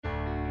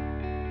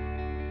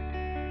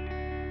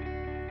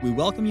We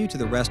welcome you to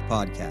the Rest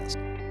Podcast.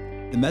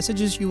 The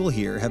messages you will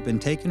hear have been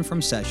taken from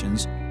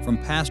sessions from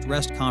past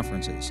Rest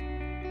conferences.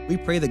 We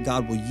pray that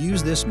God will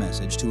use this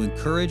message to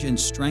encourage and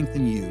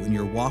strengthen you in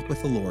your walk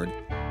with the Lord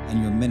and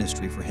your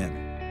ministry for Him.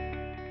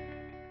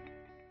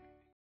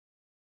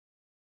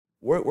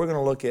 We're going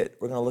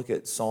to look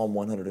at Psalm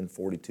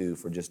 142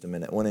 for just a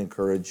minute. I want to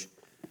encourage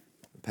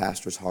the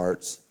pastor's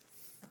hearts.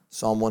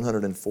 Psalm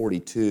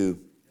 142.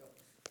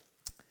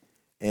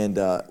 And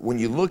when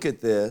you look at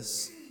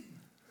this,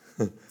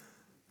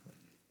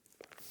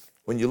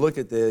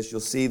 you'll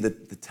see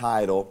that the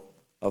title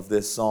of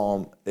this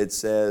psalm, it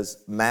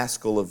says,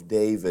 Maskil of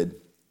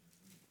David.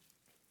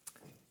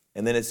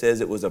 And then it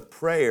says it was a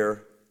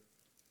prayer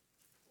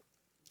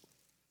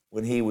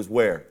when he was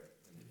where?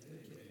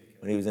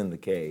 When he was in the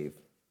cave.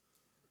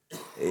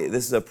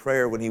 This is a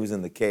prayer when he was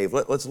in the cave.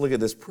 Let's look at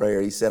this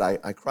prayer. He said,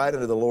 I cried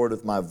unto the Lord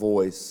with my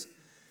voice.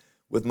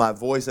 With my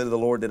voice unto the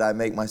Lord did I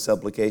make my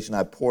supplication.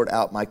 I poured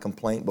out my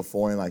complaint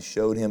before him. I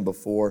showed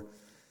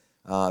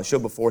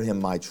before him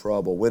my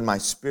trouble. When my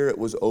spirit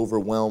was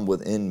overwhelmed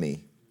within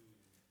me,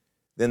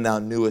 then thou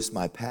knewest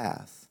my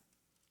path.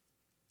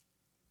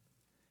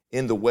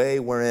 In the way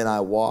wherein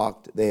I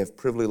walked, they have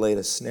privily laid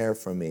a snare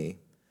for me.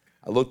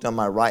 I looked on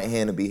my right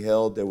hand and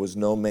beheld, there was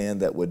no man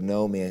that would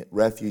know me.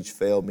 Refuge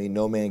failed me,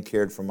 no man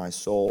cared for my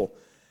soul.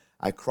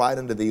 I cried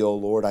unto thee, O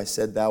Lord. I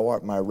said, thou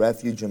art my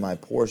refuge and my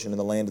portion in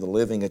the land of the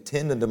living.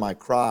 Attend unto my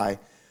cry,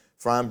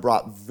 for I am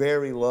brought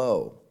very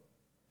low.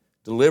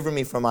 Deliver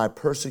me from my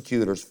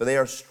persecutors, for they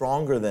are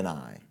stronger than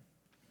I.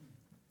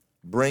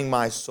 Bring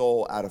my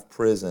soul out of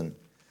prison,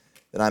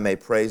 that I may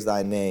praise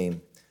thy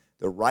name.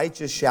 The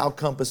righteous shall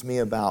compass me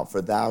about,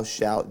 for thou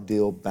shalt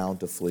deal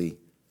bountifully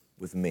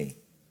with me.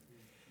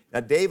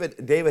 Now,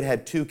 David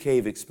had two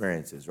cave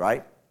experiences,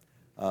 right?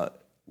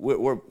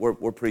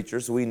 We're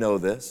preachers, so we know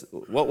this.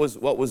 What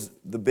was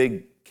the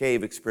big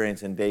cave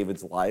experience in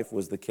David's life?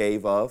 Was the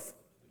cave of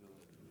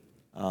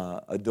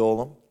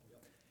Adullam.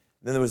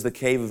 Then there was the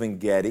cave of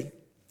En-Gedi.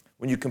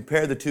 When you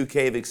compare the two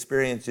cave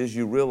experiences,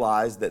 you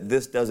realize that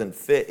this doesn't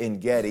fit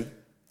En-Gedi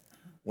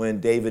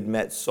when David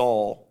met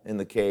Saul in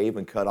the cave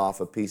and cut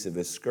off a piece of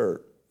his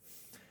skirt.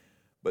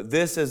 But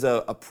this is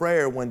a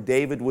prayer when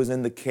David was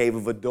in the cave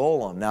of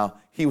Adullam. Now,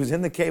 he was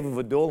in the cave of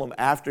Adullam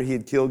after he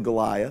had killed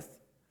Goliath.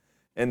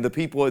 And the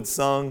people had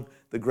sung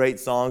the great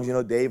songs,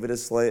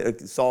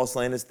 Saul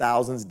slain his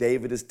thousands,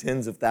 David his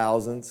tens of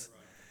thousands.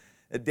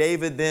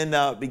 David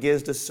then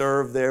begins to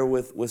serve there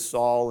with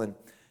Saul. And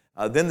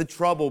then the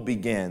trouble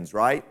begins,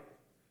 right?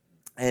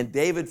 And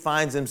David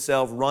finds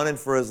himself running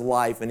for his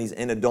life, and he's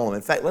in Adullam.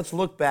 In fact, let's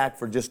look back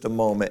for just a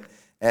moment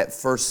at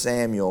 1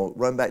 Samuel.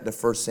 Run back to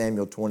 1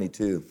 Samuel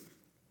 22.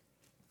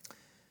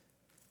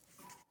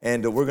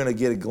 And we're going to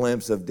get a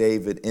glimpse of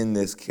David in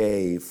this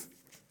cave.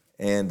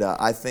 And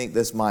I think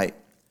this might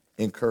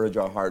encourage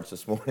our hearts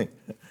this morning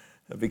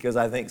because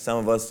I think some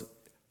of us,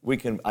 we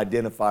can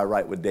identify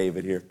right with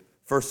David here.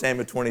 1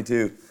 Samuel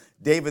 22.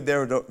 David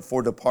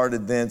therefore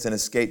departed thence and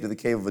escaped to the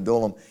cave of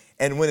Adullam.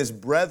 And when his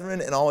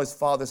brethren and all his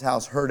father's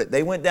house heard it,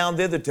 they went down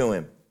thither to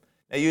him.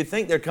 Now you'd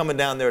think they're coming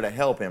down there to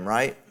help him,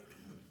 right?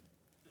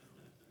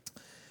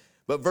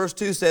 But verse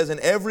 2 says, and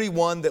every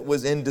one that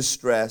was in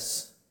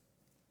distress,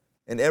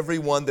 and every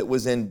one that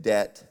was in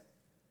debt,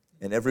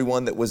 and every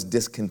one that was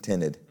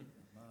discontented,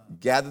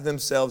 gathered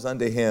themselves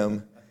unto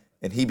him,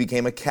 and he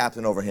became a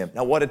captain over him.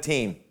 Now what a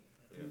team.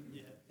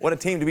 What a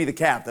team to be the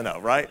captain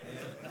of, right?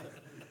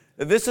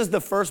 This is the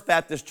First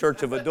Baptist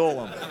Church of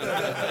Adullam.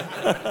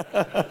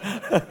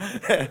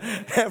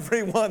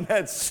 Everyone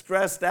that's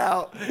stressed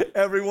out,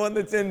 everyone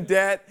that's in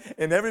debt,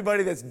 and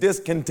everybody that's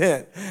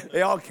discontent,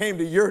 they all came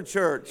to your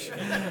church.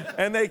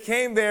 And they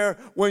came there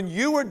when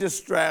you were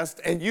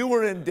distressed, and you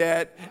were in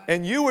debt,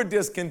 and you were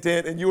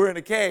discontent, and you were in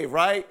a cave,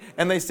 right?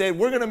 And they said,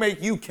 we're going to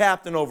make you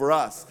captain over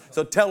us,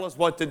 so tell us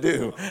what to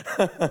do.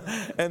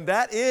 And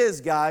that is,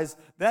 guys,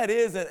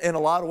 in a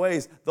lot of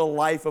ways, the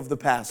life of the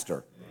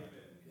pastor.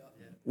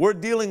 We're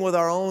dealing with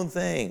our own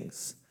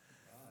things.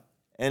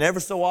 And ever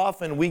so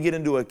often, we get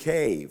into a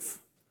cave.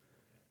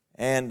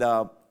 And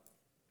when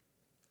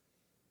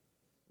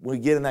we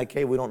get in that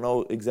cave, we don't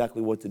know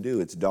exactly what to do.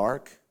 It's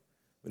dark.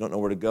 We don't know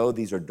where to go.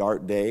 These are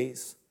dark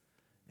days.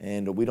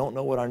 And we don't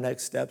know what our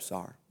next steps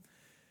are.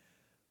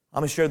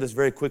 I'm going to share this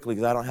very quickly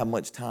because I don't have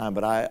much time,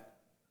 but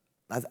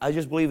I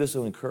just believe this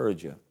will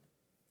encourage you.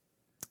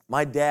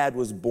 My dad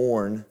was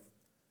born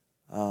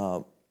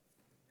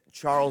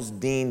Charles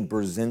Dean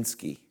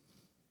Brzezinski.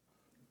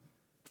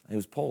 He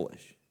was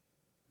Polish.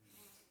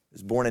 He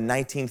was born in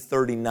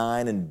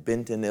 1939 in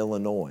Benton,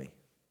 Illinois.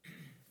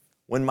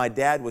 When my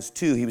dad was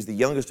 2, he was the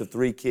youngest of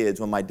 3 kids.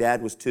 When my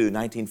dad was 2,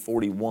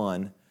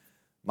 1941,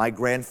 my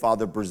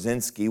grandfather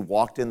Brzezinski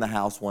walked in the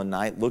house one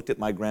night, looked at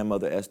my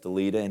grandmother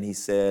Estelita, and he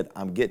said,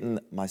 I'm getting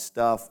my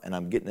stuff, and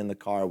I'm getting in the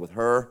car with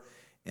her,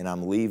 and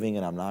I'm leaving,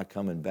 and I'm not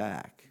coming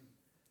back.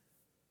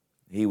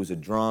 He was a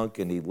drunk,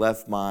 and he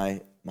left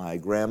my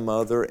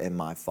grandmother and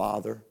my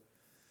father.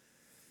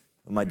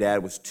 When my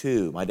dad was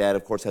 2, my dad,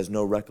 of course, has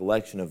no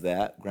recollection of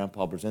that.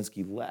 Grandpa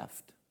Brzezinski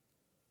left.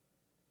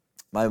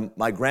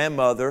 My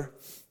grandmother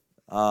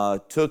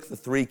took the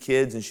 3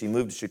 kids and she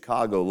moved to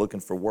Chicago looking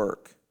for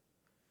work.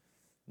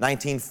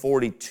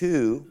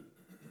 1942,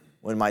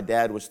 when my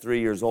dad was 3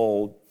 years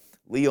old,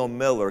 Leo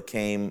Miller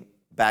came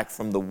back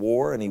from the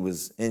war, and he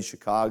was in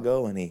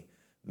Chicago, and he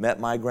met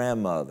my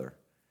grandmother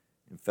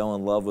and fell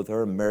in love with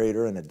her, married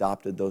her, and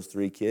adopted those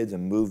 3 kids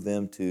and moved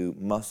them to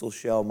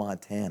Musselshell,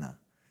 Montana.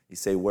 You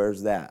say,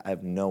 where's that? I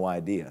have no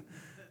idea.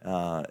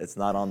 It's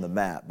not on the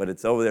map, but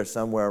it's over there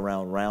somewhere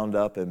around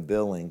Roundup and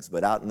Billings.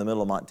 But out in the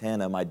middle of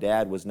Montana, my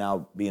dad was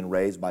now being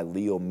raised by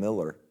Leo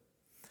Miller,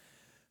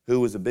 who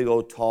was a big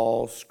old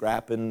tall,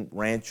 scrapping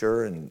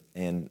rancher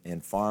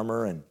and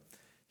farmer, and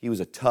he was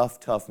a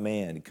tough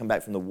man. He'd come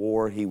back from the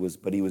war, he was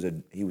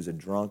a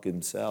drunk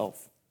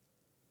himself.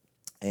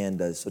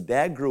 And so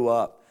Dad grew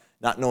up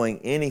not knowing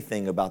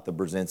anything about the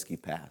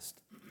Brzezinski past.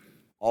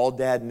 All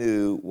Dad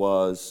knew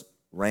was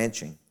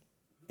ranching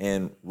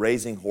and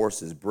raising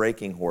horses,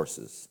 breaking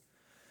horses.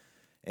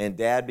 And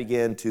Dad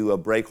began to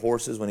break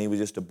horses when he was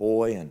just a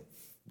boy and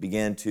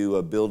began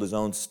to build his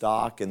own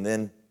stock, and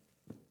then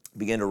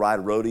began to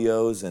ride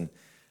rodeos. And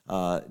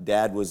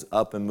Dad was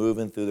up and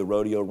moving through the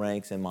rodeo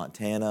ranks in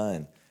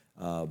Montana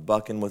and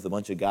bucking with a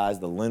bunch of guys,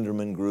 the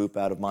Linderman group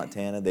out of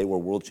Montana. They were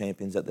world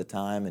champions at the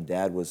time, and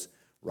Dad was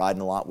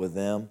riding a lot with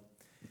them.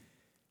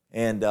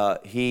 And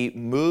he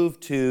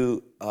moved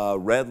to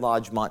Red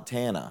Lodge,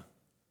 Montana,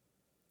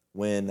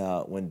 when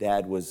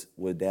Dad was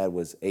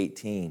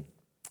 18,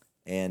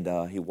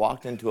 and he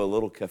walked into a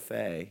little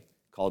cafe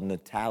called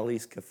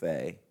Natalie's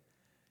Cafe,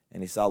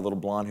 and he saw a little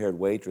blonde-haired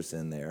waitress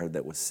in there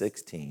that was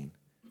 16.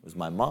 It was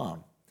my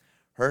mom.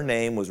 Her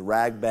name was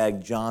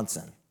Ragbag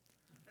Johnson.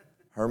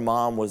 Her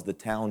mom was the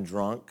town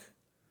drunk.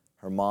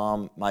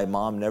 My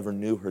mom never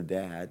knew her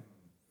dad.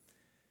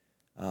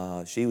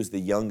 She was the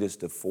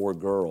youngest of 4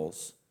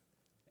 girls,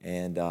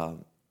 and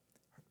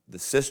the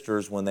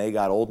sisters, when they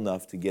got old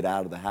enough to get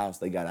out of the house,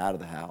 they got out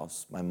of the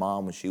house. My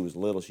mom, when she was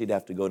little, she'd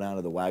have to go down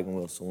to the Wagon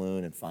Wheel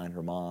Saloon and find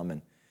her mom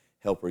and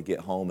help her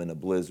get home in a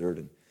blizzard.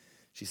 And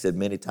she said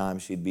many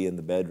times she'd be in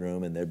the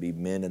bedroom and there'd be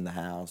men in the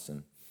house,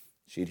 and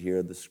she'd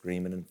hear the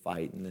screaming and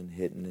fighting and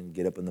hitting, and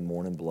get up in the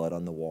morning, blood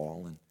on the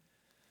wall. And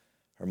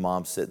her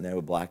mom sitting there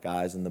with black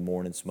eyes in the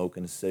morning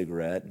smoking a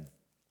cigarette. And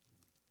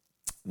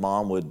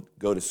Mom would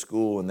go to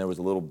school, and there was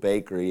a little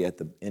bakery at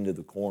the end of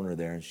the corner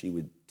there, and she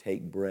would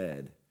take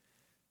bread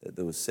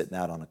that was sitting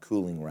out on a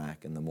cooling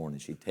rack in the morning.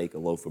 She'd take a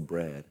loaf of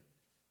bread,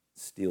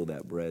 steal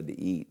that bread to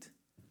eat.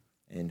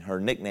 And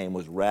her nickname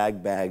was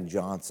Ragbag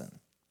Johnson.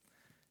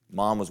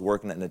 Mom was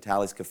working at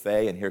Natalie's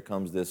Cafe, and here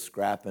comes this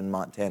scrapping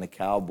Montana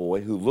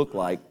cowboy who looked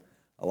a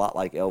lot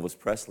like Elvis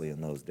Presley in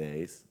those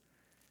days.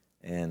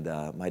 And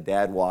my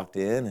dad walked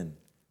in, and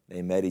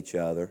they met each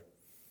other.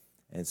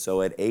 And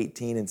so at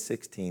 18 and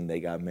 16, they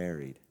got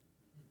married.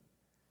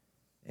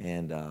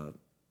 And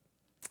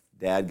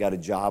Dad got a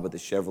job at the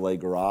Chevrolet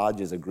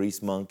garage as a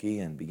grease monkey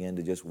and began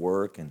to just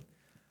work, and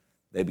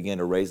they began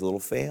to raise a little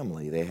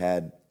family. They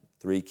had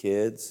 3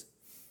 kids.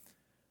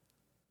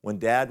 When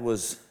Dad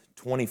was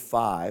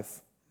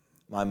 25,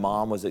 my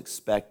mom was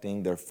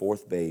expecting their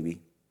 4th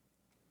baby,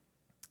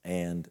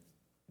 and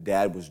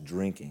Dad was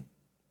drinking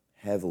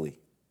heavily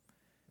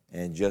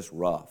and just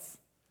rough.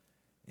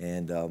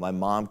 And my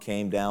mom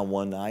came down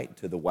one night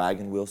to the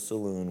Wagon Wheel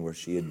Saloon, where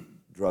she had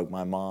drugged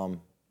my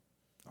mom,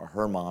 or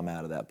her mom,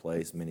 out of that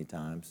place many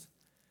times.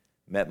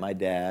 Met my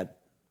dad,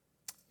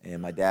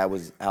 and my dad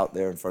was out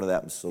there in front of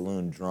that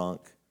saloon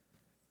drunk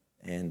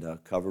and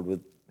covered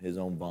with his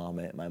own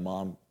vomit. My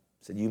mom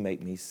said, "You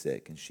make me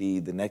sick," and she,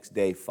 the next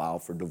day,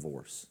 filed for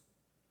divorce.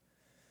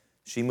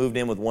 She moved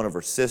in with one of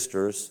her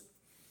sisters,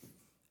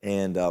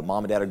 and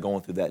Mom and Dad are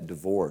going through that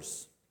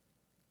divorce.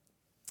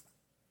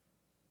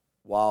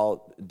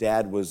 While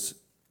Dad was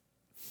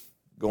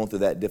going through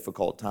that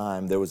difficult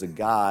time, there was a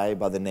guy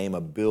by the name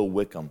of Bill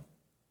Wickham.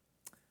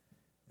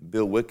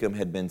 Bill Wickham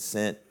had been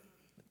sent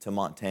to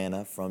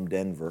Montana from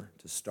Denver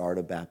to start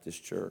a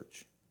Baptist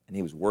church, and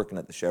he was working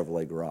at the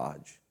Chevrolet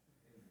garage.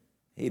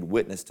 He had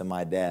witnessed to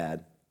my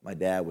dad. My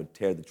dad would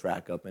tear the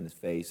track up in his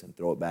face and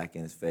throw it back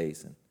in his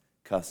face and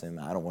cuss him.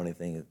 "I don't want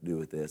anything to do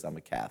with this. I'm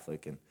a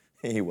Catholic." And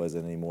he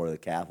wasn't any more of a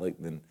Catholic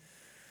than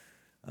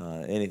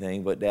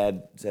anything. But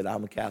Dad said,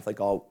 "I'm a Catholic.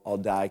 I'll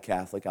die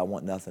Catholic. I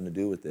want nothing to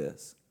do with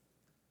this."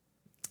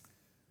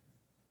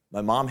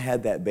 My mom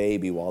had that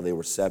baby while they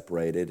were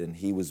separated, and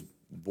he was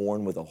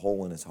born with a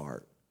hole in his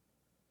heart.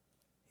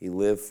 He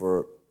lived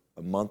for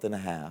a month and a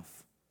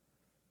half,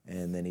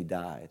 and then he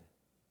died.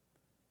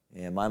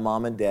 And my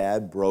mom and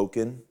Dad,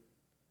 broken,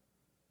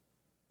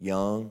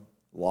 young,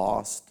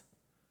 lost,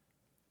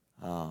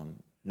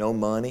 no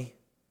money.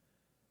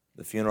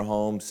 The funeral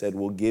home said,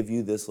 "We'll give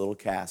you this little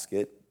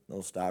casket,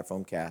 little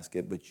styrofoam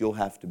casket, but you'll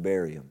have to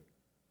bury him."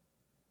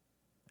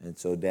 And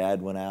so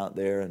Dad went out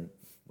there and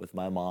with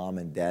my mom,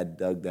 and Dad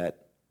dug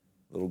that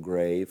little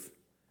grave,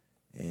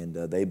 and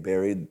they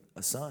buried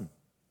a son.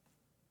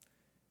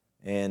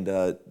 And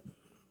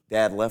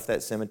Dad left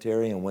that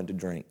cemetery and went to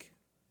drink.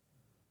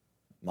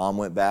 Mom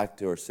went back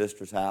to her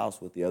sister's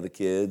house with the other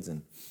kids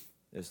and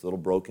this little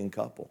broken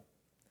couple.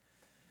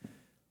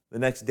 The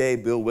next day,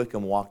 Bill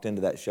Wickham walked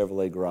into that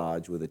Chevrolet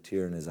garage with a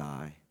tear in his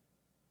eye.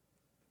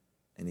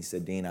 And he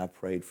said, Dean, I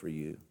prayed for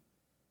you.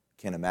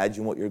 Can't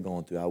imagine what you're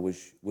going through. I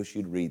wish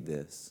you'd read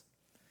this.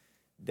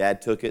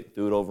 Dad took it,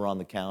 threw it over on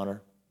the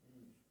counter.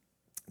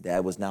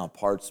 Dad was now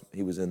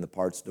he was in the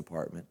parts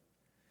department.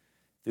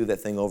 Threw that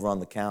thing over on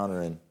the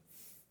counter and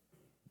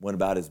went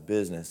about his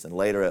business. And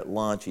later at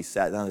lunch, he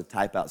sat down to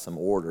type out some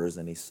orders,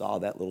 and he saw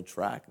that little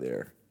track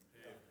there.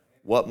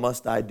 What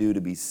Must I Do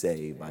to Be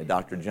Saved by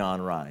Dr.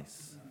 John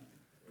Rice.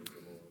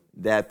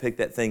 Dad picked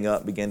that thing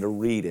up, began to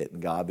read it,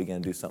 and God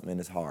began to do something in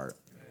his heart.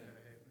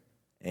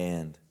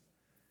 And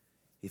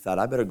he thought,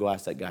 I better go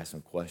ask that guy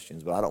some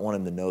questions, but I don't want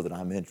him to know that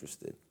I'm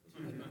interested.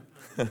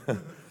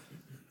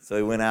 So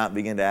he went out and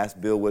began to ask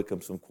Bill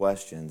Wickham some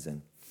questions.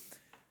 And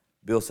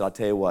Bill said, I'll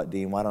tell you what,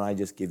 Dean, why don't I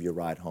just give you a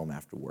ride home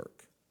after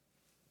work?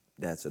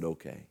 Dad said,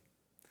 okay.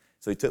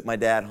 So he took my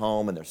dad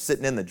home, and they're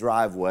sitting in the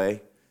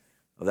driveway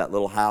of that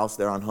little house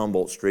there on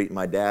Humboldt Street. And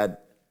my dad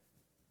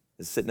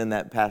is sitting in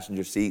that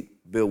passenger seat.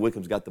 Bill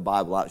Wickham's got the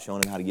Bible out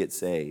showing him how to get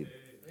saved.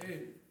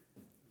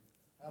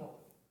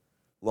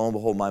 Lo and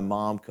behold, my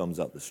mom comes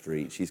up the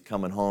street. She's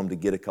coming home to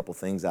get a couple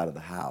things out of the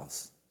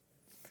house.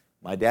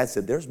 My dad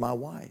said, there's my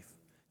wife.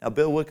 Now,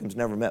 Bill Wickham's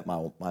never met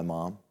my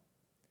mom.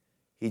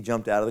 He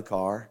jumped out of the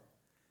car,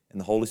 and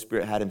the Holy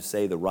Spirit had him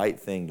say the right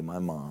thing to my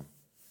mom.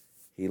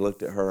 He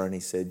looked at her and he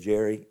said,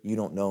 Jerry, you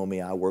don't know me.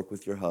 I work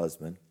with your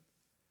husband.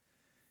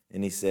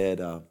 And he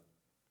said,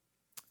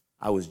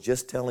 I was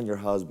just telling your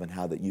husband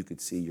how that you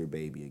could see your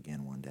baby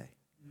again one day.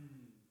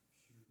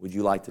 Would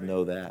you like to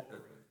know that?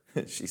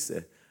 She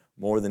said,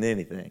 more than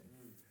anything.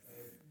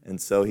 And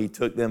so he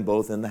took them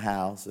both in the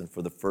house, and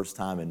for the first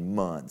time in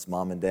months,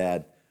 Mom and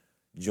Dad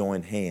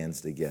joined hands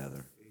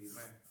together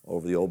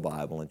over the old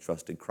Bible and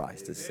trusted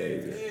Christ as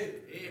Savior.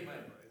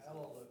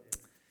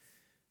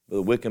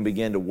 Brother Wickham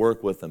began to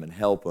work with them and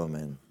help them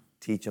and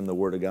teach them the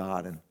Word of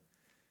God, and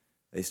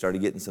they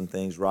started getting some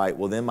things right.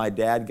 Well, then my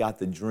dad got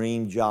the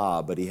dream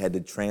job, but he had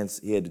to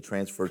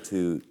transfer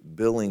to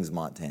Billings,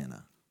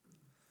 Montana.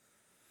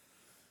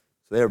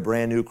 So they were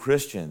brand new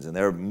Christians, and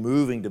they were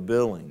moving to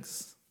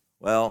Billings.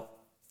 Well,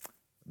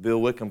 Bill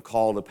Wickham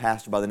called a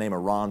pastor by the name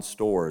of Ron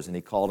Storrs, and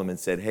he called him and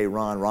said, hey,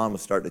 Ron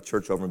was starting a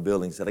church over in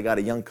Billings. He said, I got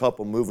a young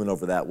couple moving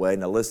over that way.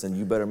 Now listen,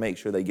 you better make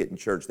sure they get in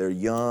church. They're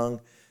young,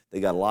 they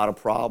got a lot of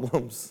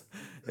problems,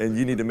 and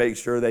you need to make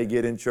sure they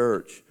get in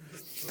church.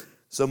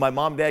 So my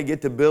mom and dad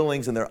get to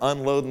Billings, and they're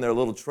unloading their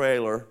little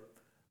trailer,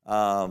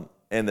 and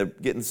they're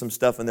getting some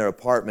stuff in their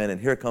apartment,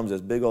 and here comes this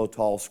big old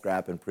tall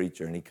scrapping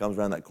preacher, and he comes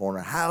around that corner,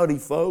 howdy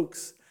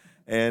folks,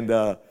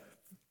 and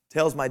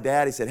tells my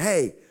dad, he said,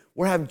 hey,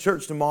 we're having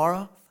church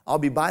tomorrow. I'll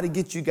be by to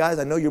get you guys.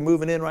 I know you're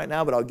moving in right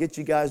now, but I'll get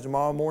you guys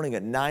tomorrow morning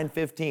at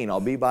 9:15. I'll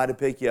be by to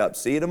pick you up.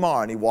 See you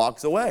tomorrow. And he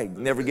walks away.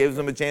 Never gives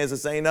them a chance to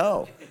say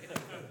no.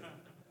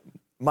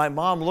 My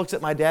mom looks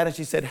at my dad and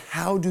she said,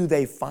 how do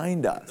they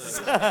find us?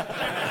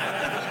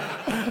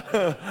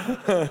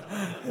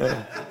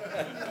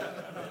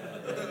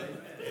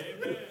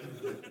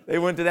 They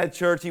went to that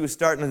church. He was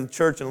starting a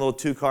church in a little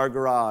 2-car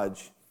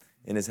garage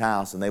in his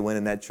house, and they went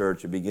in that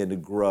church and began to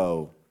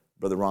grow.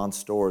 Brother Ron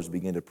Storrs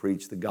began to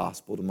preach the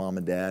gospel to Mom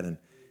and Dad and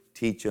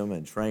teach them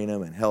and train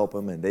them and help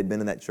them. And they'd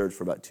been in that church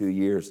for about 2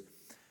 years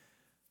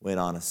when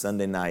on a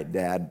Sunday night,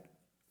 Dad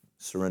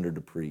surrendered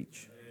to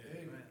preach.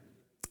 Amen.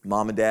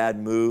 Mom and Dad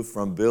moved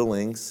from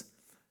Billings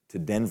to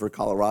Denver,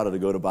 Colorado to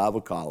go to Bible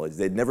college.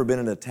 They'd never been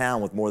in a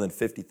town with more than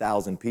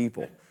 50,000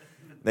 people.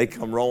 They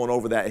come rolling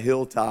over that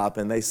hilltop,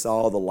 and they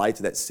saw the lights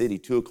of that city,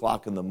 2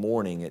 o'clock in the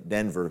morning at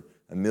Denver,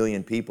 1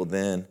 million people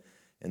then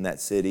in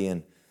that city.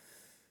 And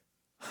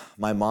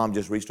my mom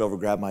just reached over,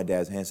 grabbed my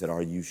dad's hand, and said,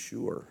 are you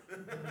sure?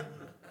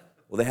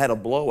 Well, they had a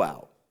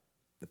blowout.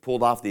 They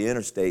pulled off the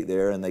interstate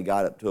there, and they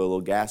got up to a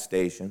little gas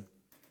station.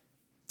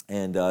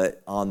 And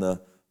on the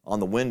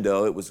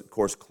window, it was, of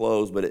course,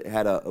 closed, but it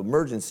had an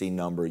emergency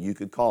number you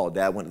could call.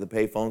 Dad went to the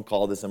payphone,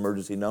 called this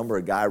emergency number.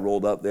 A guy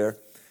rolled up there,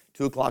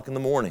 2 o'clock in the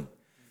morning,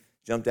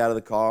 jumped out of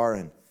the car,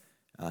 and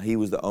he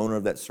was the owner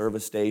of that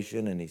service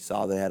station, and he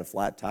saw they had a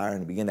flat tire, and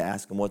he began to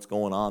ask them what's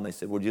going on. They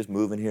said, we're just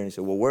moving here. And he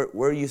said, well,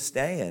 where are you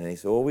staying? And he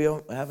said, well, we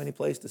don't have any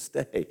place to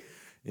stay.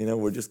 You know,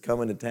 we're just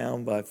coming to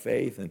town by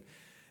faith.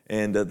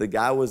 And the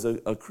guy was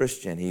a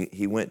Christian.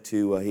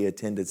 He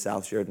attended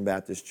South Sheridan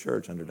Baptist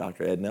Church under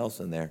Dr. Ed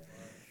Nelson there.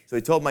 So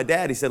he told my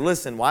dad, he said,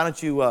 listen, why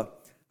don't you,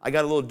 I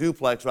got a little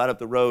duplex right up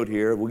the road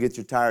here. We'll get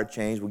your tire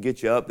changed. We'll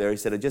get you up there. He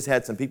said, I just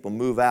had some people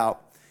move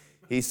out.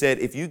 He said,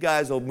 if you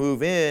guys will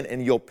move in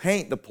and you'll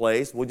paint the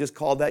place, we'll just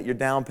call that your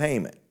down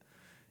payment.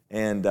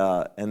 And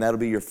that'll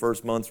be your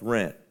first month's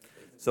rent.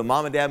 So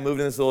Mom and Dad moved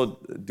in this little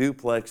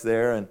duplex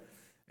there.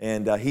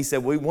 And he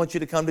said, we want you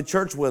to come to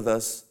church with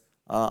us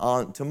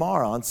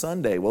tomorrow, on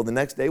Sunday. Well, the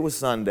next day was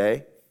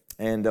Sunday.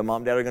 And Mom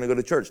and Dad are going to go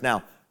to church.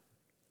 Now,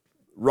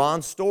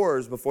 Ron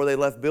Storrs, before they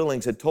left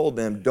Billings, had told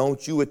them,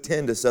 don't you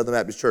attend a Southern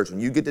Baptist church. When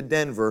you get to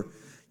Denver,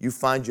 you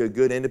find you a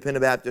good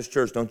independent Baptist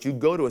church. Don't you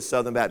go to a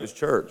Southern Baptist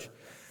church.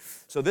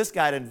 So this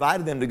guy had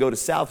invited them to go to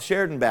South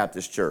Sheridan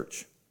Baptist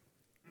Church.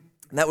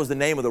 And that was the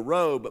name of the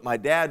road, but my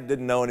dad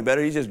didn't know any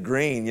better. He's just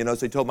green, so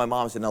he told my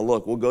mom, he said, now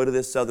look, we'll go to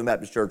this Southern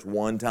Baptist Church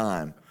one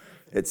time.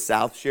 It's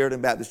South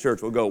Sheridan Baptist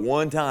Church. We'll go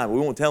one time. We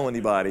won't tell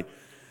anybody.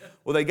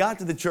 Well, they got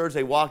to the church.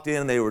 They walked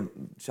in, and they were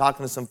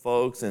talking to some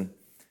folks, and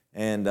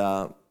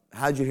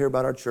how'd you hear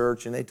about our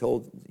church? And they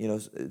told,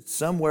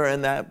 somewhere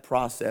in that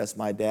process,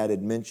 my dad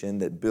had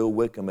mentioned that Bill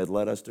Wickham had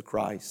led us to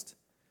Christ.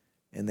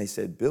 And they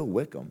said, Bill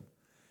Wickham?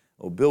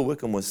 Well, Bill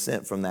Wickham was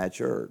sent from that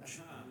church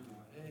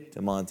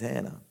to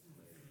Montana.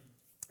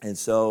 And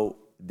so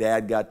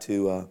Dad got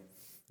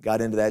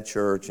into that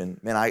church,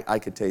 and man, I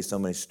could tell you so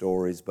many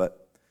stories,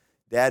 but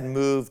Dad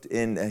moved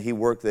in, he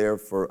worked there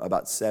for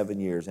about 7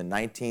 years. In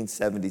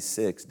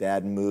 1976,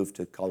 Dad moved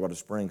to Colorado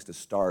Springs to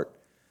start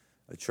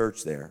a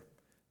church there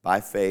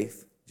by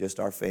faith, just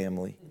our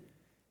family.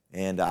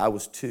 And I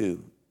was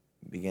 2.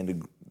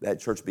 That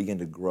church began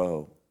to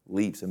grow,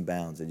 leaps and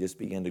bounds. It just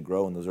began to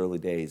grow in those early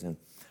days. And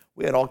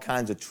we had all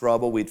kinds of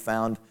trouble. We'd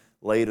found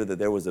later that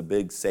there was a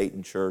big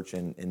Satan church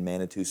in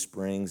Manitou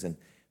Springs, and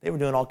they were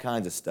doing all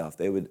kinds of stuff.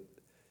 They'd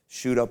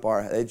shot up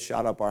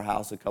our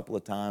house a couple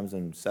of times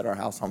and set our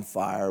house on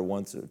fire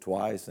once or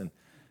twice.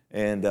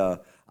 And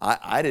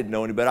I didn't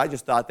know any better. I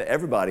just thought that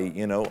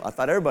everybody, I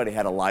thought everybody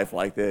had a life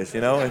like this,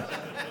 And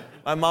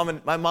my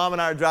mom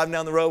and I were driving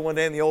down the road one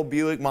day in the old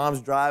Buick. Mom's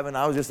driving.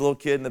 I was just a little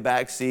kid in the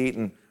back seat,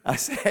 and I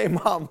said, hey,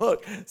 Mom,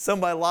 look,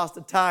 somebody lost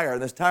a tire,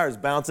 and this tire is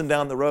bouncing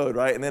down the road,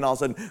 right? And then all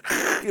of a sudden,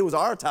 it was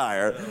our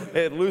tire. It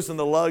had loosened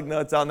the lug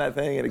nuts on that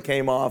thing, and it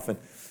came off. And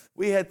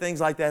we had things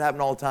like that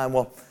happen all the time.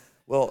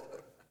 Well,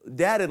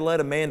 Dad had led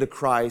a man to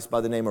Christ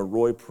by the name of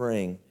Roy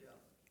Pring.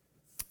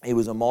 He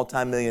was a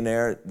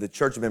multimillionaire. The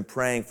church had been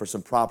praying for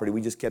some property. We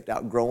just kept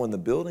outgrowing the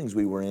buildings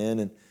we were in,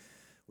 and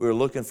we were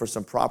looking for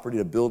some property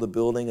to build a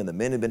building, and the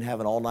men had been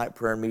having all-night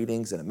prayer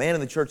meetings, and a man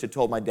in the church had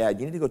told my dad,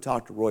 you need to go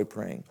talk to Roy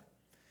Pring.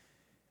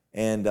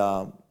 And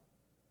Dad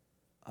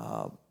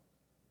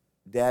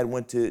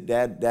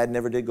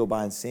never did go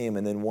by and see him.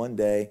 And then one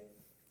day,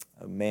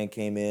 a man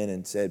came in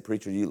and said,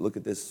 preacher, you look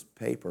at this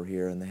paper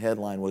here. And the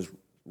headline was,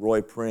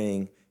 Roy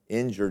Pring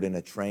injured in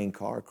a train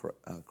car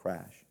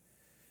crash.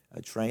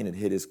 A train had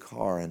hit his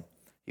car, and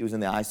he was in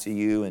the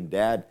ICU. And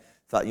Dad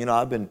thought,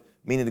 I've been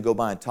meaning to go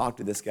by and talk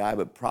to this guy,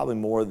 but probably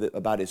more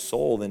about his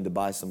soul than to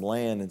buy some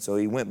land. And so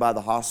he went by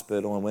the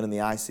hospital and went in the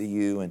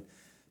ICU and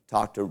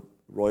talked to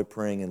Roy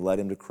Pring and led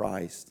him to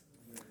Christ.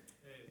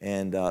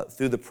 And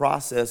through the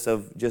process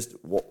of just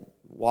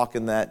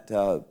walking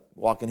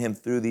him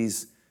through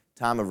these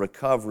time of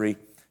recovery,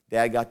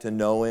 Dad got to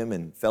know him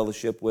and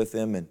fellowship with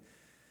him. And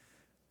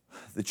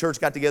the church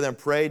got together and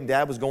prayed, and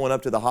Dad was going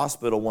up to the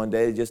hospital one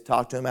day to just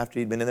talk to him after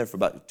he'd been in there for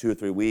about 2 or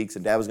 3 weeks.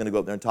 And Dad was going to go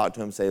up there and talk to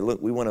him and say, look,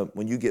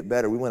 when you get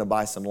better, we want to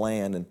buy some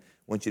land, and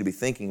want you to be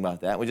thinking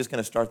about that. We're just going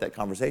to start that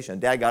conversation.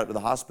 And Dad got up to the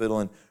hospital,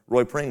 and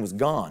Roy Pring was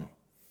gone.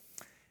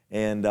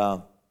 And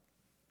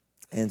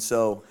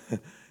so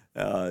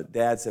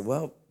Dad said,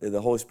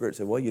 the Holy Spirit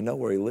said, you know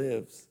where he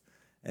lives.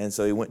 And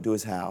so he went to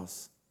his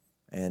house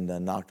and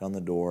knocked on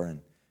the door,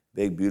 and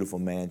big, beautiful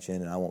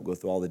mansion. And I won't go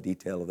through all the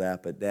detail of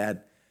that, but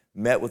Dad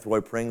met with Roy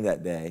Pring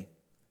that day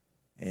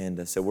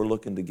and said, we're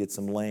looking to get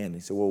some land. He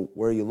said, well,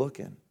 where are you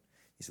looking?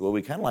 He said, well,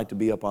 we kind of like to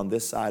be up on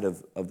this side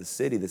of the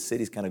city. The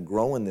city's kind of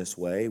growing this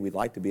way. We'd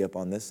like to be up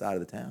on this side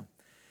of the town.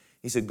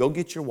 He said, go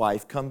get your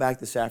wife, come back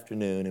this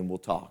afternoon, and we'll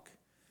talk.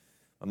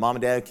 My mom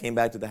and Dad came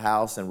back to the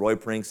house, and Roy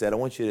Pring said, I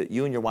want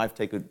you and your wife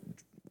take a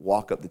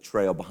walk up the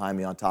trail behind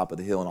me on top of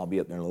the hill, and I'll be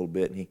up there in a little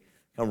bit. And he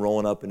come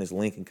rolling up in his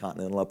Lincoln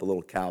Continental up a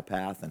little cow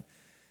path, and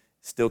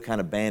still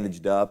kind of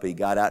bandaged up. He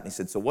got out, and he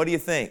said, so what do you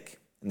think?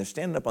 And they're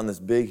standing up on this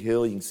big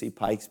hill. You can see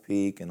Pikes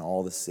Peak and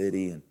all the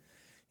city. And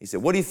he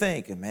said, what do you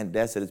think? And man,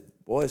 Dad said,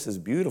 boy, this is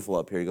beautiful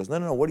up here. He goes,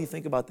 no, what do you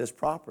think about this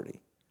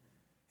property?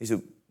 He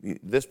said,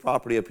 this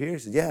property up here? He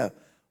said, yeah.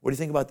 What do you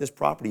think about this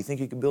property? You think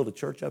you can build a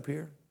church up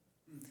here?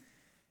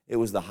 It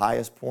was the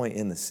highest point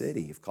in the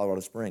city of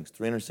Colorado Springs,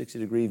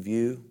 360-degree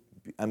view.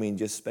 I mean,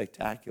 just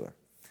spectacular.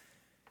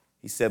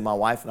 He said, my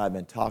wife and I have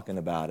been talking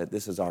about it.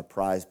 This is our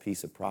prized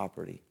piece of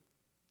property.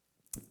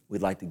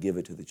 We'd like to give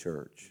it to the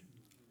church.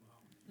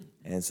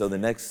 And so the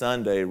next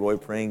Sunday, Roy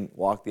Pring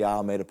walked the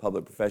aisle, made a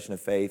public profession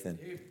of faith, and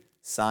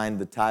signed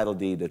the title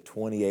deed to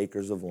 20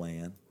 acres of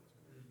land,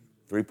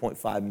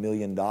 $3.5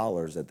 million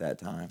at that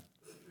time,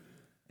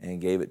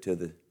 and gave it to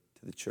the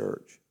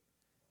church.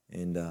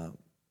 And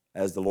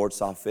as the Lord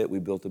saw fit, we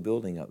built a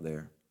building up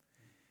there.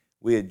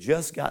 We had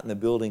just gotten the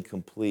building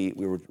complete.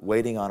 We were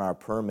waiting on our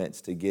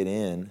permits to get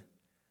in,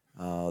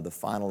 the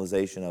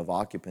finalization of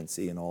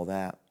occupancy and all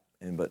that.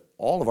 But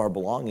all of our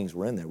belongings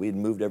were in there. We had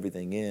moved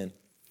everything in.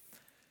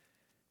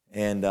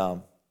 And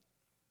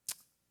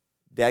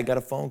Dad got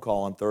a phone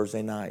call on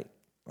Thursday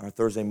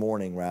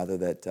morning,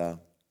 that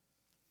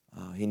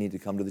he needed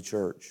to come to the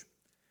church.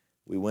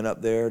 We went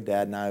up there.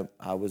 Dad and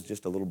I was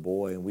just a little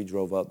boy, and we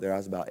drove up there. I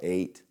was about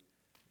 8.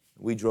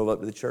 We drove up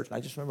to the church, and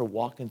I just remember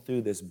walking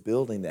through this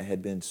building that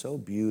had been so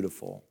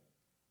beautiful,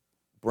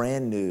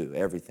 brand new,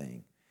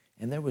 everything.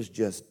 And there was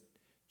just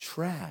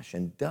trash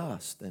and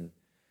dust, and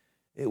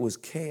it was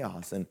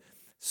chaos. And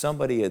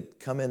somebody had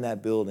come in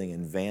that building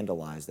and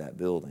vandalized that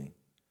building.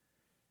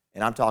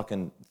 And I'm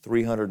talking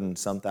 $300 and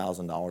some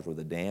thousand worth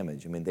of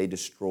damage. I mean, they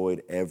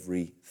destroyed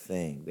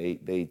everything.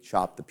 They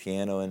chopped the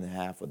piano in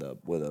half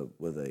with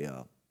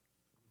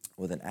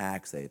an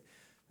axe. They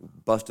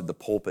busted the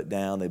pulpit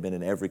down. They've been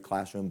in every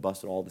classroom,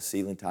 busted all the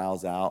ceiling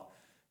tiles out,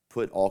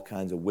 put all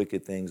kinds of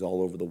wicked things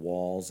all over the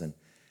walls, and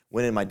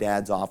went in my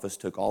dad's office,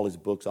 took all his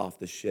books off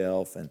the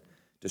shelf, and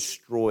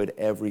destroyed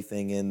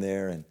everything in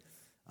there, and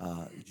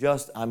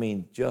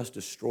just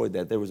destroyed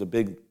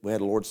that. We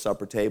had a Lord's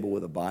Supper table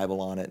with a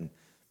Bible on it, and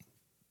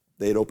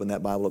they had opened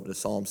that Bible up to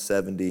Psalm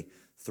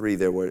 73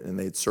 and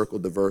they had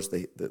circled the verse,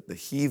 the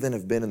heathen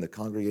have been in the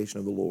congregation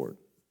of the Lord,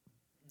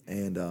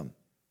 and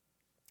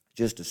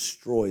just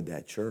destroyed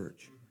that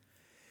church.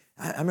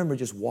 I remember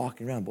just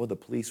walking around. Boy, the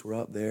police were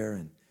up there,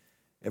 and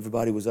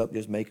everybody was up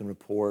just making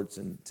reports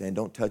and saying,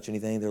 don't touch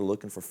anything. They're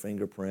looking for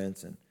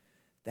fingerprints, and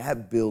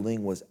that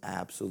building was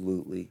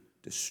absolutely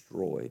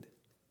destroyed.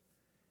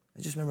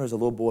 I just remember as a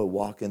little boy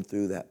walking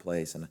through that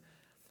place, and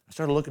I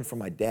started looking for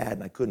my dad,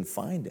 and I couldn't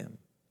find him.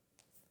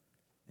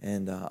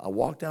 And I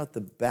walked out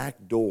the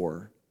back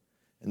door,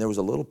 and there was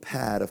a little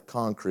pad of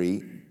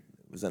concrete.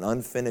 It was an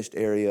unfinished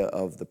area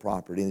of the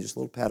property, and just a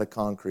little pad of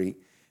concrete.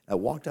 I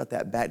walked out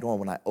that back door, and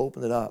when I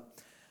opened it up,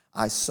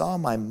 I saw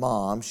my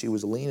mom. She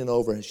was leaning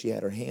over, and she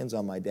had her hands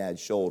on my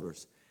dad's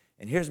shoulders.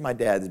 And here's my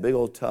dad, this big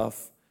old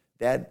tough.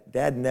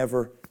 Dad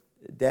never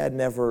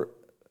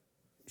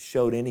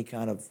showed any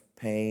kind of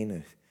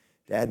pain.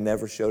 Dad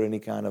never showed any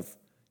kind of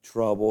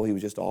trouble. He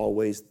was just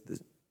always,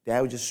 Dad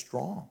was just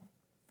strong.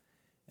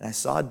 And I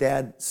saw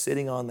Dad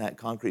sitting on that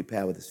concrete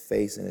pad with his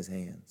face in his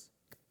hands.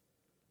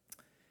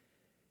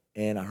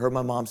 And I heard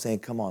my mom saying,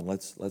 come on,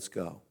 let's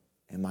go.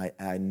 And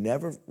I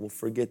never will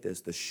forget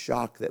this, the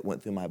shock that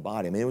went through my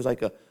body. I mean, it was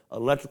like an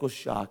electrical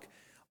shock.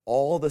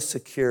 All the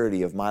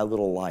security of my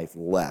little life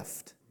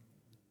left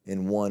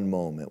in one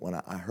moment when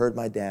I heard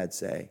my dad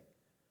say,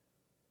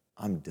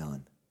 I'm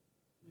done.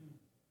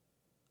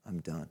 I'm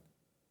done.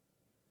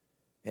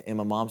 And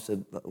my mom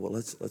said, well,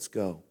 let's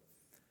go.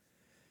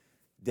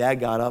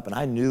 Dad got up, and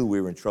I knew we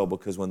were in trouble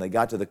because when they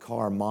got to the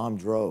car, Mom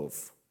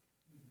drove.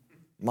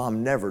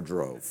 Mom never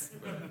drove.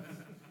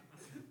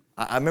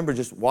 I remember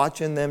just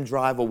watching them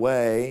drive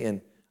away,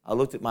 and I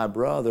looked at my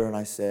brother, and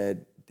I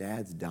said,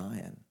 Dad's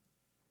dying.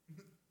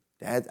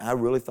 I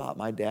really thought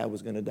my dad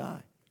was going to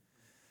die.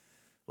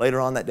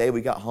 Later on that day,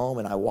 we got home,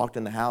 and I walked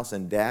in the house,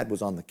 and Dad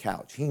was on the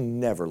couch. He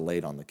never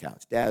laid on the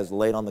couch. Dad is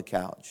laid on the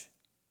couch,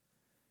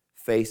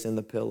 face in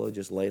the pillow,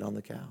 just laid on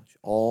the couch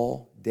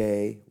all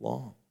day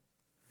long.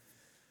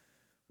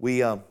 We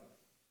got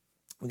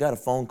a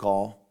phone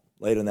call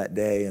later in that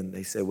day, and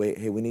they said, we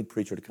need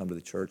preacher to come to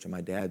the church. And my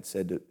dad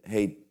said,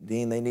 hey,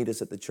 Dean, they need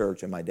us at the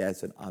church. And my dad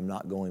said, I'm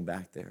not going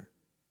back there.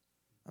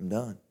 I'm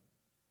done.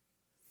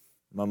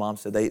 My mom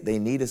said, they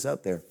need us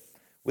up there.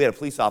 We had a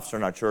police officer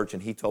in our church,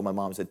 and he told my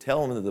mom, said,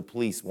 tell him that the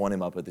police want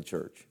him up at the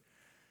church.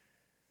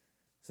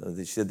 So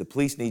she said, the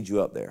police need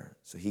you up there.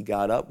 So he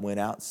got up, went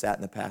out, sat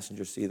in the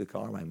passenger seat of the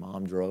car. My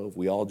mom drove.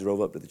 We all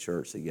drove up to the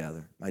church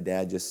together. My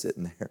dad just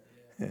sitting there.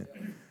 Yeah.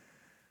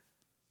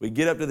 We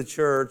get up to the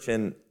church,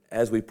 and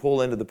as we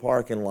pull into the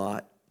parking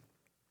lot's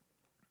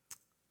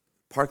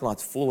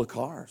full of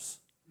cars.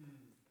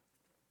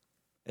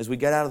 As we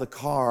get out of the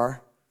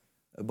car,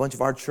 a bunch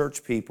of our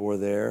church people were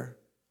there.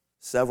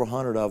 Several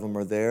hundred of them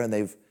are there, and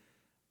they've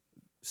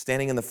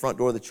standing in the front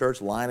door of the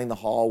church, lining the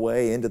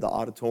hallway into the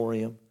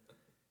auditorium.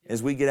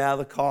 As we get out of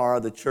the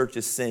car, the church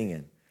is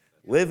singing,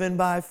 living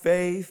by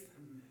faith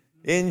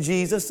in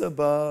Jesus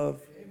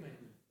above.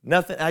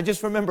 Nothing. I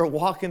just remember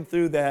walking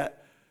through that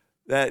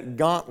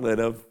gauntlet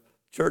of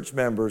church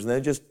members, and they're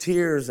just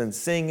tears and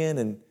singing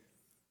and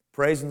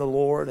praising the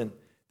Lord. And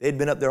they'd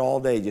been up there all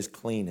day just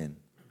cleaning,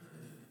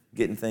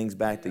 getting things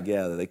back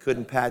together. They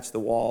couldn't patch the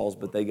walls,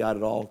 but they got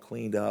it all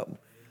cleaned up.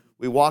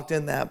 We walked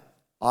in that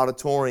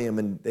auditorium,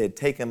 and they had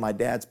taken my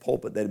dad's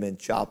pulpit that had been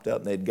chopped up,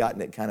 and they'd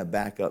gotten it kind of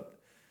back up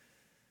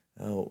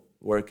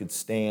where it could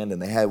stand.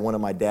 And they had one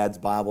of my dad's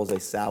Bibles they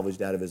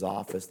salvaged out of his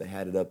office. They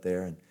had it up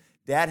there. And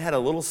Dad had a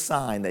little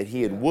sign that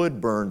he had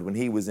wood burned when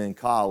he was in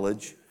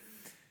college.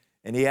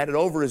 And he had it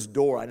over his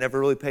door. I never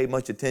really paid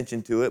much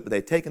attention to it, but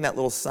they'd taken that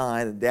little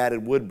sign that Dad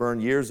had wood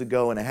burned years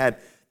ago, and it had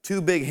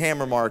 2 big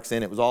hammer marks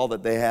in it. It was all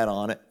that they had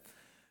on it,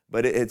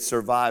 but it had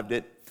survived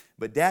it.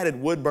 But Dad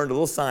had wood burned a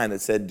little sign that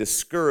said,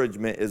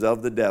 discouragement is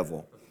of the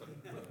devil.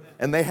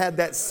 And they had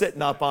that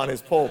sitting up on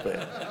his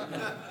pulpit.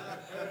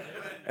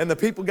 And the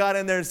people got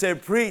in there and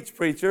said, preach,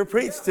 preacher,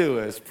 preach to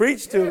us,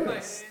 preach to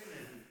us.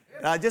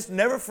 And I just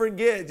never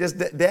forget just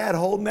Dad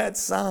holding that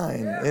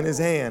sign in his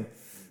hand.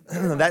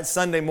 That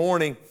Sunday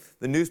morning,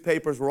 the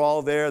newspapers were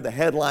all there. The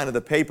headline of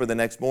the paper the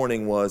next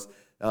morning was,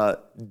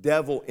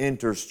 Devil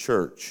Enters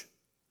Church.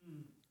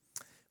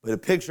 With a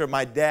picture of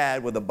my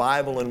dad with a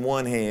Bible in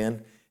one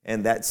hand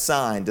and that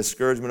sign,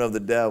 discouragement of the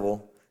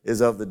devil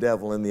is of the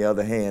devil, in the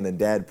other hand. And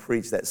Dad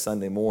preached that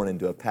Sunday morning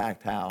to a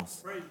packed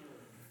house.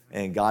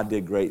 And God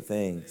did great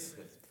things.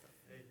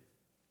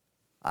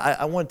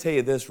 I want to tell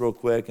you this real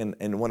quick,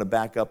 and want to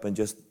back up and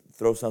just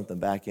throw something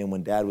back in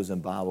when Dad was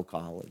in Bible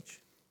college.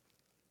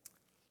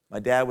 My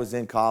dad was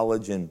in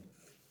college, and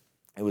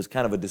it was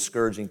kind of a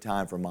discouraging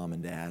time for Mom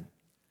and Dad.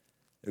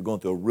 They're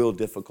going through a real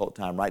difficult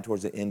time right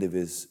towards the end of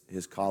his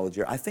college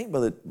year. I think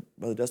Brother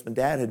Dustman,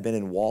 Dad had been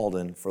in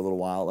Walden for a little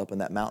while, up in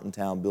that mountain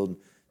town,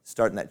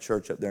 starting that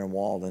church up there in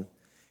Walden.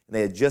 And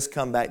they had just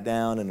come back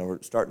down and were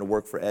starting to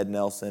work for Ed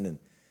Nelson, and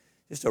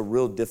just a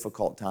real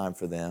difficult time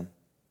for them.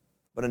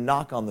 But a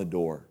knock on the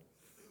door.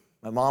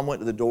 My mom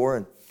went to the door,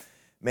 and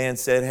man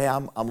said, "Hey,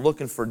 I'm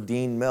looking for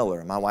Dean Miller."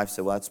 And my wife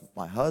said, "Well, that's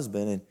my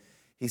husband." And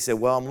he said,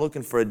 "Well, I'm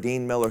looking for a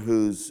Dean Miller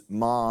whose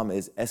mom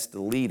is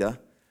Estelita,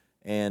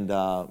 and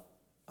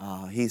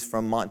he's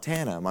from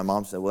Montana." My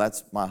mom said, "Well,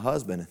 that's my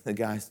husband." And the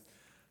guy's,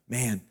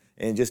 man,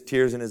 and just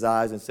tears in his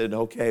eyes, and said,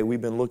 "Okay,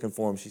 we've been looking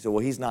for him." She said,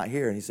 "Well, he's not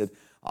here." And he said,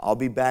 "I'll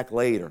be back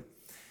later."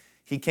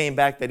 He came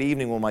back that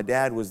evening when my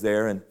dad was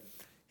there, and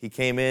he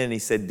came in and he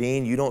said,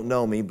 "Dean, you don't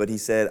know me," but he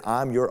said,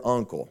 "I'm your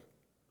uncle.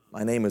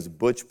 My name is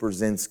Butch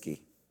Brzezinski."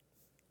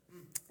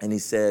 And he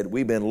said,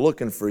 "We've been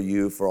looking for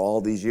you for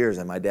all these years."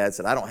 And my dad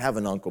said, "I don't have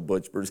an Uncle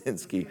Butch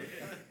Brzezinski."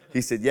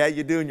 He said, "Yeah,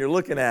 you do, and you're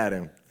looking at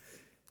him."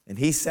 And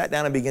he sat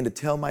down and began to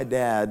tell my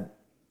dad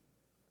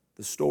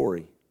the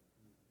story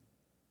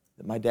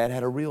that my dad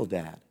had a real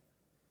dad,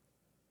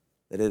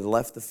 that had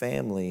left the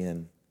family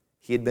and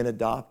he had been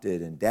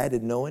adopted, and Dad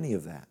didn't know any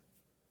of that.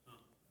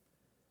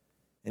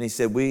 And he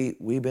said,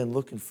 we've been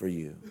looking for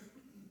you.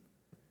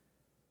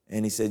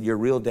 And he said, "Your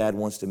real dad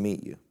wants to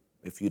meet you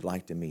if you'd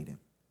like to meet him."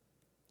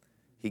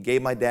 He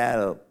gave my dad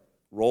a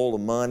roll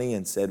of money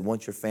and said,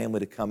 "Want your family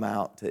to come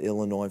out to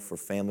Illinois for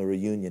family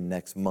reunion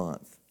next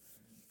month,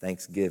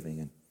 Thanksgiving."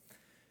 And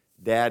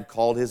Dad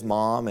called his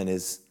mom and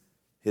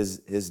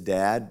his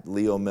dad,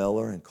 Leo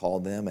Miller, and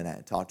called them and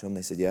I talked to him.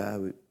 They said,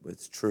 "Yeah,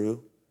 it's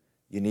true.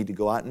 You need to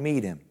go out and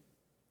meet him.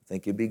 I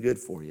think it'd be good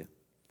for you."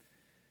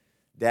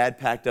 Dad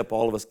packed up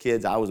all of us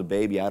kids. I was a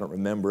baby. I don't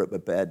remember it,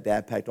 but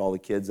Dad packed all the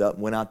kids up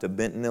and went out to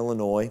Benton,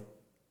 Illinois,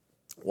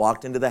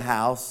 walked into the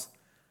house,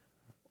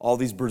 all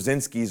these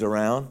Brzezinskis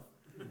around,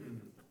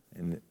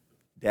 and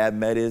Dad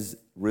met his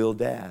real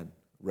dad,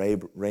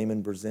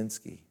 Raymond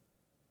Brzezinski.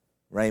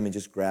 Raymond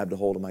just grabbed a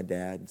hold of my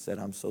dad and said,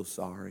 "I'm so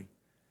sorry."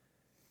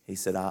 He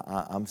said,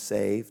 I'm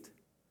saved,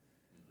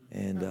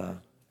 and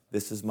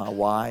this is my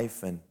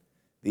wife, and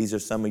these are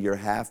some of your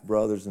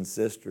half-brothers and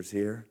sisters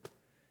here.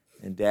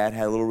 And Dad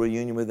had a little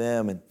reunion with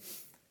them, and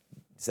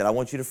he said, "I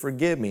want you to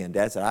forgive me." And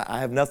Dad said, I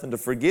have nothing to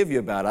forgive you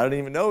about. I don't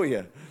even know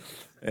you.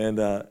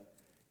 And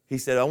he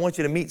said, "I want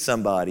you to meet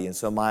somebody." And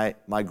so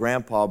my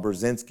grandpa,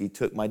 Brzezinski,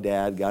 took my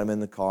dad, got him in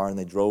the car, and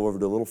they drove over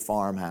to a little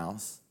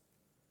farmhouse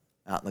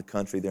out in the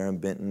country there in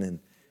Benton, and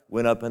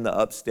went up in the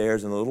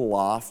upstairs in a little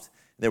loft.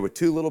 And there were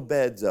two little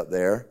beds up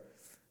there,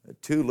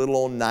 two little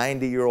old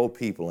 90-year-old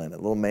people in it, a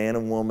little man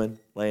and woman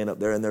laying up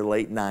there in their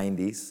late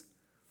 90s.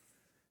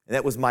 And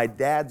that was my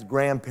dad's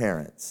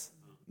grandparents,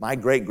 my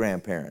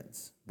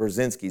great-grandparents,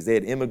 Brzezinskis. They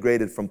had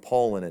immigrated from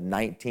Poland in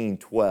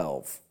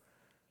 1912.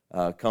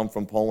 Come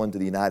from Poland to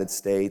the United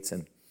States.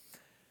 And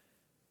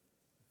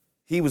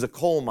he was a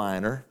coal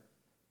miner.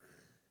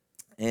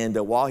 And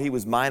while he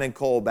was mining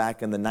coal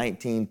back in the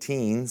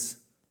 19-teens,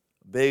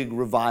 a big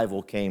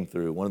revival came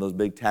through, one of those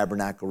big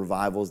tabernacle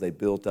revivals they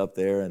built up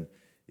there. And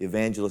the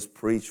evangelist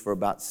preached for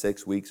about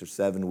 6 weeks or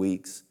 7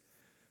 weeks.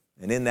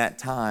 And in that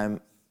time,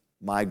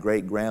 my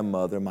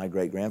great-grandmother, my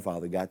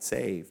great-grandfather got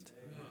saved.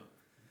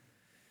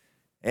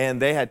 And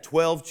they had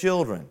 12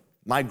 children.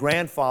 My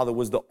grandfather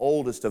was the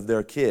oldest of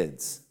their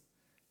kids.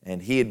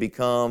 And he had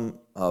become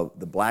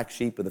the black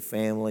sheep of the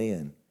family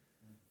and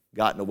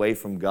gotten away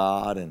from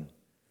God and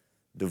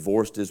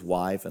divorced his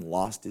wife and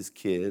lost his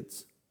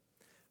kids.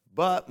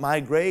 But my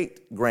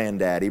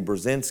great-granddaddy,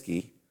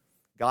 Brzezinski,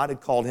 God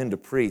had called him to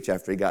preach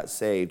after he got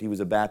saved. He was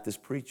a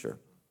Baptist preacher.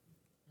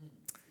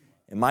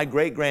 And my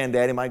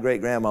great-granddaddy, my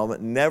great-grandmama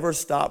never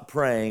stopped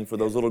praying for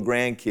those little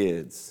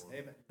grandkids.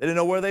 Amen. They didn't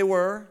know where they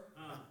were.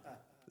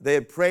 They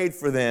had prayed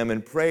for them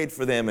and prayed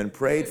for them and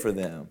prayed for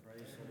them.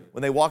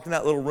 When they walked in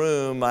that little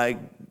room, my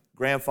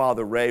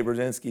grandfather, Ray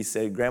Brzezinski,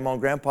 said, "Grandma and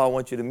Grandpa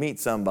want you to meet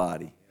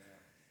somebody."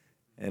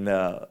 And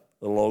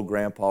little old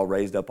Grandpa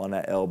raised up on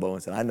that elbow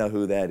and said, "I know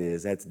who that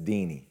is. That's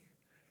Deanie.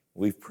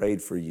 We've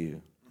prayed for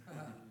you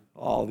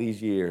all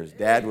these years."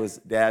 Dad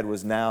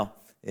was now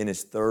in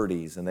his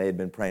 30s, and they had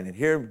been praying. And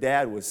here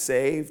Dad was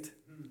saved.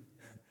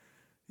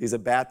 He's a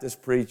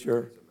Baptist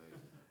preacher.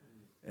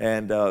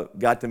 And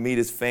got to meet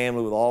his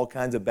family with all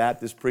kinds of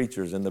Baptist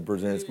preachers in the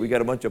Brzezinski. We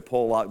got a bunch of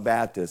Pollock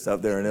Baptists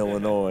up there in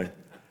Illinois.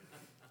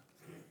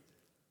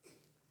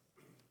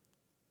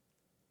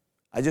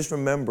 I just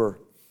remember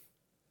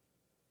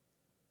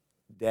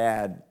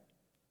Dad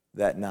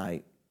that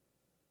night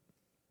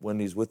when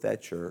he's with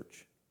that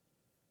church.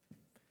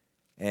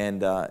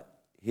 And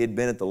he had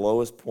been at the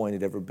lowest point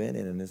he'd ever been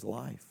in his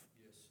life.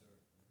 Yes, sir.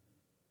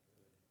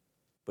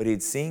 But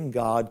he'd seen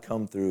God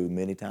come through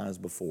many times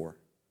before.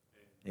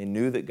 He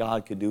knew that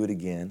God could do it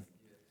again.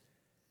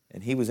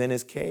 And he was in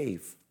his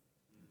cave.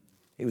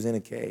 He was in a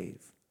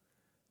cave.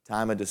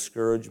 Time of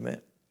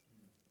discouragement,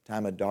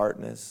 time of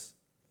darkness.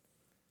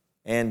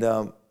 And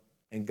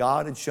And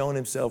God had shown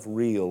himself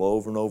real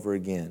over and over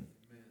again.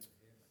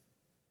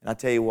 And I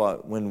tell you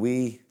what, when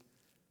we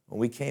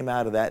came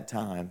out of that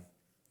time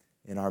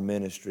in our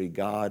ministry,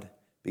 God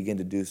began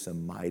to do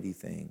some mighty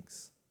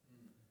things.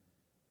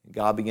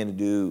 God began to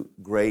do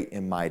great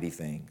and mighty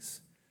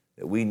things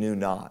that we knew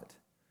not.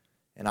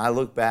 And I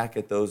look back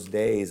at those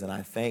days and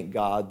I thank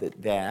God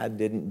that Dad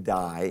didn't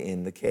die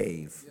in the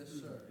cave. Yes,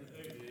 sir.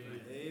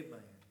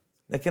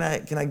 Now,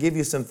 can I give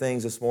you some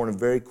things this morning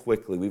very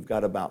quickly? We've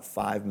got about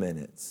 5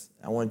 minutes.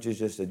 I want you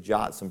just to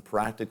jot some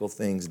practical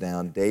things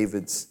down.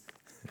 David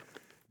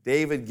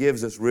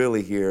gives us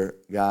really here,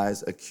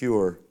 guys, a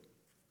cure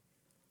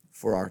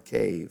for our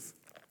cave.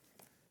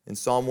 In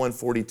Psalm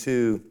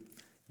 142,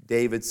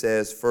 David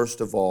says,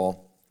 first of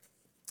all,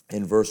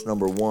 in verse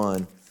number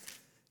 1,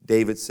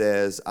 David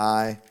says,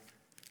 I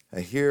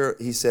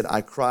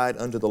cried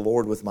unto the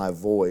Lord with my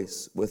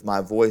voice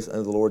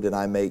unto the Lord did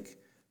I make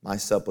my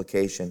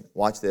supplication.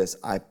 Watch this,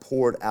 I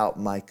poured out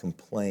my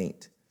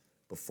complaint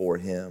before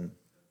him.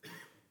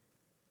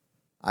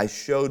 I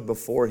showed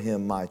before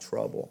him my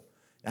trouble.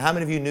 Now, how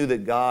many of you knew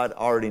that God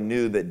already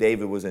knew that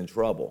David was in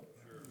trouble?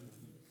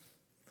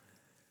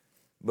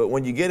 But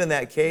when you get in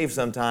that cave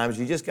sometimes,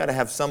 you just got to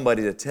have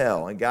somebody to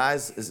tell. And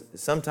guys,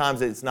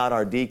 sometimes it's not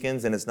our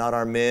deacons and it's not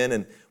our men,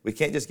 and we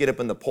can't just get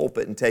up in the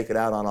pulpit and take it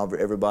out on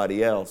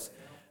everybody else.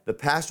 The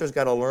pastor's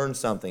got to learn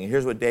something. And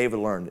here's what David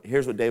learned.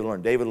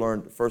 David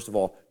learned, first of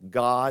all,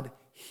 God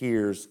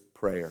hears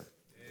prayer.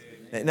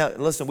 Now,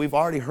 listen, we've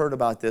already heard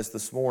about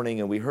this morning,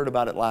 and we heard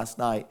about it last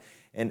night.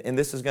 And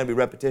this is going to be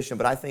repetition,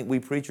 but I think we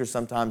preachers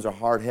sometimes are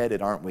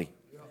hard-headed, aren't we?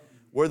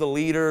 We're the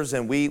leaders,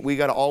 and we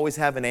got to always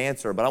have an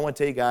answer. But I want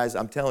to tell you guys,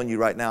 I'm telling you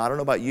right now, I don't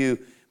know about you,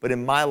 but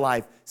in my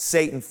life,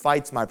 Satan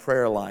fights my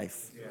prayer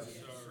life. Yes.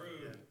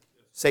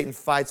 Satan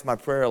fights my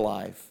prayer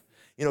life.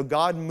 You know,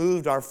 God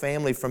moved our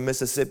family from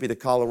Mississippi to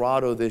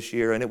Colorado this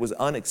year, and it was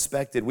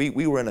unexpected.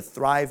 We were in a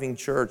thriving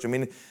church. I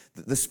mean,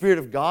 the Spirit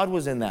of God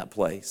was in that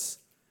place.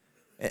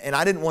 And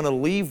I didn't want to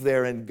leave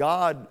there, and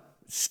God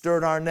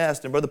stirred our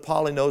nest. And Brother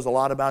Paulie knows a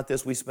lot about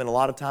this. We spent a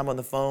lot of time on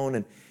the phone,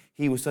 and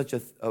he was such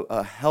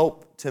a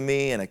help to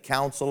me and a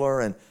counselor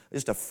and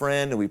just a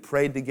friend, and we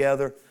prayed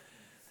together.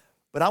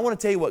 But I want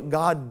to tell you what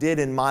God did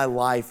in my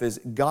life is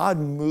God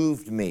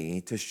moved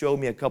me to show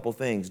me a couple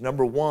things.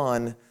 Number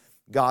one,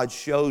 God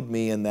showed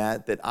me in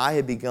that I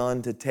had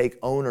begun to take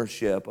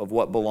ownership of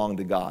what belonged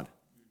to God.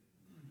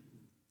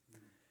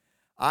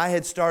 I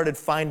had started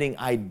finding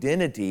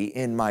identity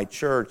in my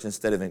church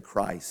instead of in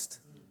Christ.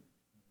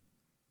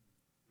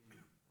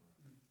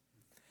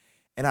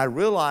 And I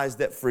realized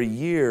that for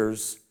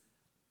years,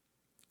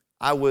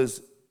 I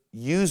was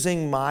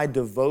using my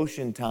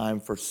devotion time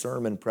for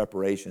sermon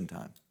preparation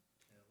time.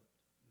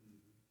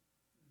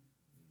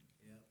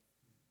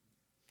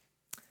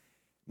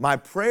 My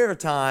prayer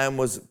time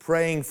was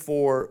praying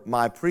for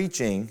my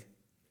preaching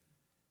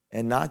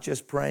and not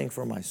just praying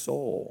for my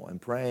soul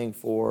and praying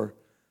for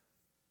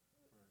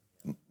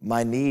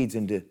my needs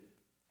and to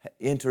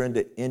enter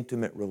into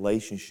intimate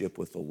relationship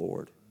with the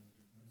Lord.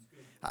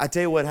 I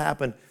tell you what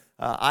happened.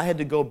 I had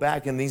to go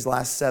back in these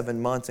last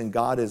 7 months, and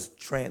God has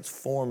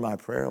transformed my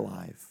prayer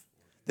life.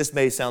 This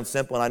may sound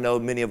simple, and I know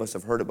many of us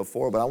have heard it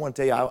before, but I want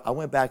to tell you, I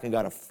went back and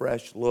got a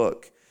fresh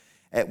look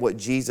at what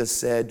Jesus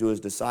said to his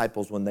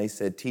disciples when they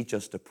said, teach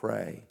us to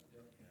pray.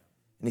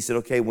 And he said,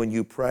 okay, when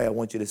you pray, I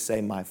want you to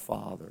say, my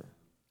Father,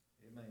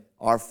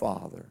 our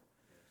Father,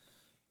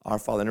 our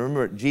Father. And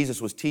remember,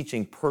 Jesus was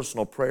teaching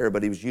personal prayer,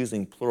 but he was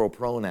using plural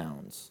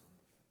pronouns.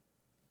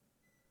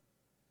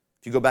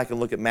 If you go back and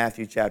look at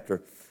Matthew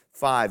chapter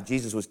 5,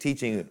 Jesus was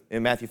teaching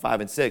in Matthew 5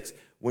 and 6,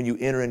 when you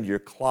enter into your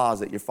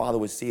closet, your Father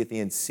will see thee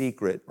in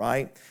secret,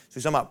 right? So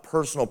he's talking about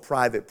personal,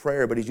 private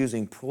prayer, but he's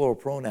using plural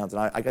pronouns.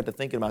 And I got to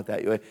thinking about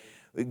that.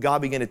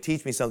 God began to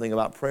teach me something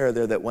about prayer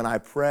there, that when I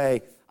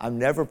pray, I'm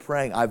never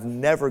praying. I've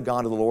never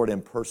gone to the Lord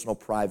in personal,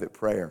 private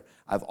prayer.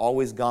 I've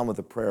always gone with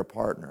a prayer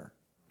partner.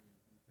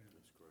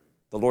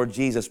 The Lord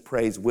Jesus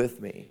prays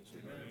with me.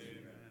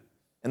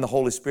 And the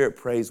Holy Spirit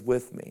prays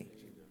with me.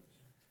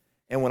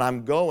 And when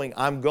I'm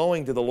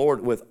going to the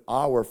Lord with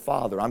our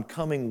Father. I'm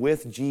coming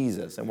with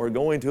Jesus, and we're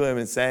going to him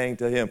and saying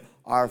to him,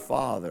 our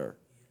Father.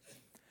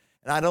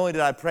 And not only did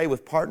I pray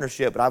with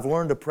partnership, but I've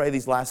learned to pray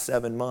these last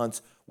 7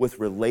 months with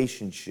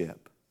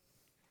relationship.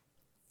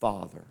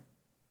 Father.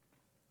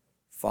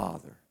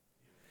 Father.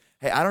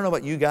 Hey, I don't know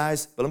about you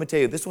guys, but let me tell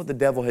you, this is what the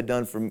devil had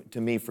done to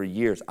me for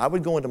years. I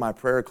would go into my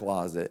prayer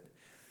closet,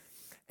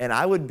 and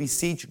I would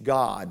beseech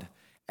God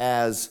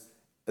as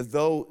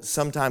though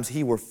sometimes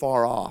he were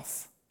far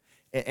off.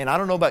 And I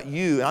don't know about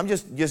you, and I'm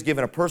just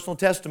giving a personal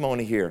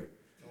testimony here.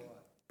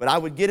 But I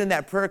would get in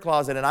that prayer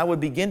closet and I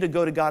would begin to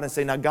go to God and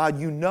say, now God,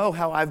 you know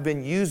how I've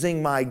been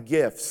using my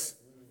gifts,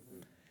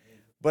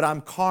 but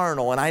I'm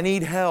carnal and I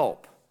need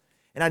help.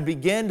 And I'd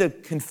begin to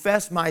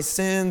confess my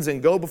sins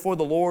and go before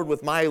the Lord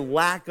with my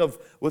lack of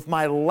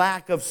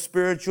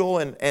spiritual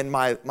and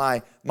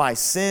my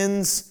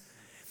sins.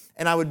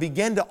 And I would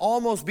begin to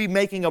almost be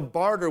making a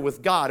barter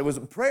with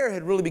God. Prayer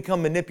had really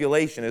become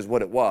manipulation is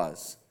what it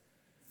was.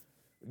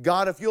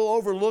 God, if you'll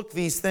overlook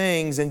these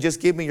things and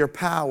just give me your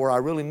power, I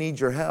really need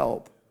your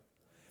help.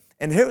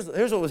 And here's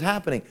what was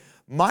happening.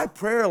 My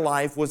prayer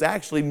life was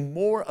actually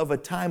more of a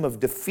time of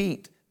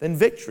defeat than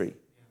victory.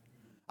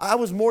 I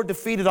was more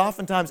defeated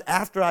oftentimes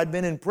after I'd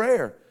been in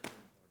prayer.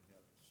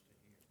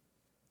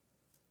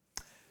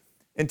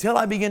 Until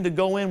I began to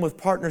go in with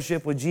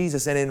partnership with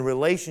Jesus and in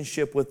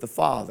relationship with the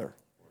Father.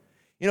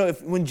 You know,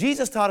 when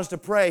Jesus taught us to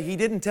pray, He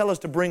didn't tell us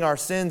to bring our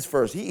sins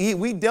first.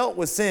 We dealt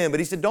with sin, but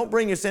He said, don't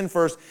bring your sin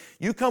first.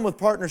 You come with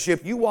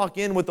partnership. You walk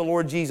in with the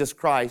Lord Jesus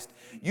Christ.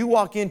 You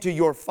walk into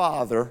your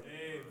Father.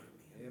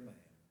 Amen.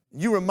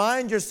 You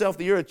remind yourself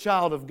that you're a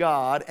child of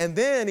God. And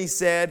then He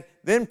said,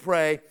 then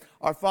pray,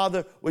 our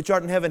Father which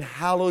art in heaven,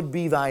 hallowed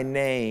be thy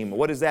name.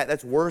 What is that?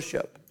 That's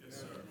worship.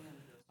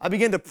 I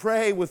began to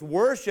pray with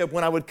worship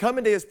when I would come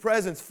into His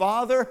presence.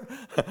 Father,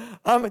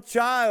 I'm a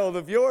child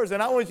of yours,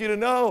 and I want you to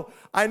know,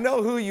 I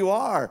know who you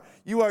are.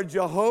 You are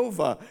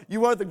Jehovah.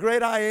 You are the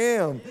great I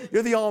am.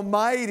 You're the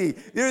Almighty.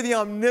 You're the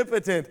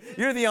omnipotent.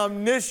 You're the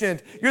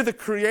omniscient. You're the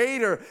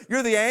creator.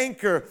 You're the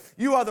anchor.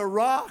 You are the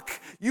rock.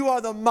 You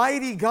are the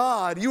mighty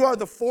God. You are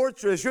the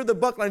fortress. You're the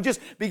buckler. And just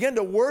begin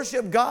to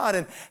worship God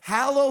and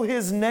hallow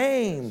His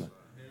name.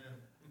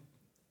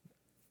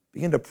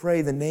 Begin to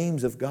pray the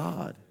names of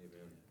God.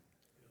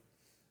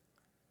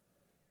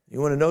 You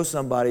want to know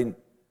somebody,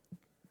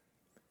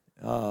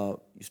 you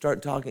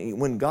start talking.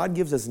 When God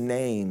gives us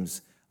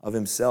names of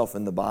Himself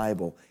in the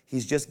Bible,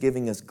 He's just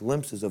giving us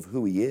glimpses of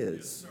who He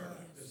is. Yes, sir.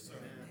 Yes, sir.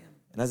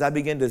 And as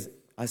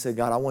I said,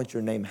 God, I want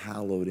your name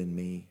hallowed in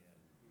me.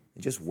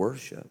 And just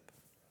worship.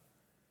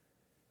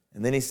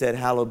 And then He said,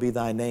 hallowed be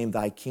thy name,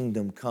 thy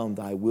kingdom come,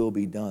 thy will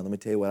be done. Let me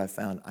tell you what I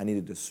found. I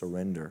needed to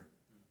surrender.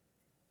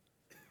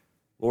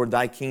 Lord,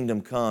 thy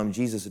kingdom come.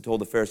 Jesus had told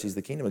the Pharisees,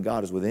 the kingdom of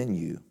God is within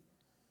you.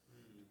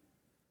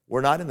 We're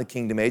not in the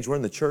kingdom age, we're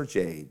in the church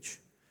age.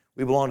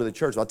 We belong to the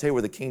church. I'll tell you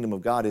where the kingdom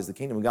of God is. The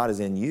kingdom of God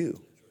is in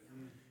you.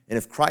 And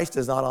if Christ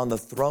is not on the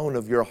throne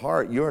of your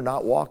heart, you're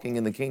not walking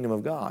in the kingdom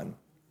of God.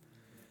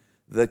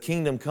 The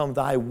kingdom come,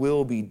 thy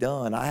will be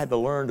done. I had to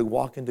learn to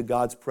walk into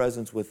God's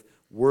presence with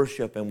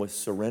worship and with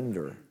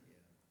surrender.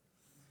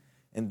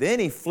 And then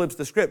He flips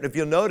the script. If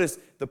you'll notice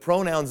the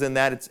pronouns in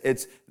that,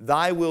 it's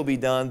thy will be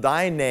done,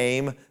 thy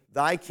name,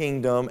 thy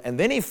kingdom, and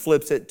then He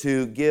flips it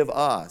to give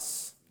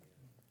us.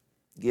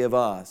 Give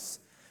us.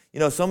 You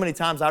know, so many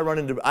times I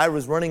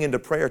was running into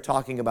prayer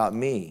talking about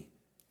me.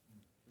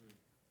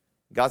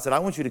 God said, I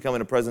want you to come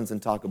into presence and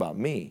talk about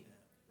me.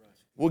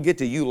 We'll get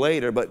to you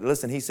later, but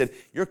listen, He said,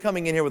 you're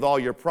coming in here with all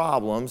your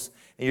problems,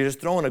 and you're just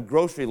throwing a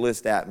grocery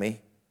list at me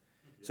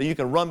so you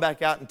can run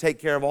back out and take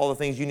care of all the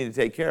things you need to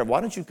take care of.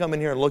 Why don't you come in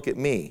here and look at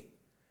me?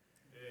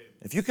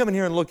 If you come in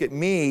here and look at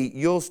me,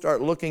 you'll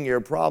start looking at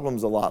your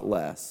problems a lot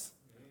less.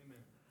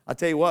 I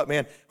tell you what,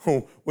 man,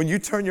 when you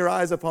turn your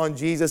eyes upon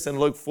Jesus and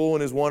look full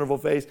in His wonderful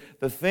face,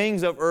 the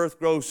things of earth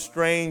grow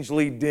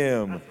strangely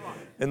dim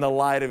in the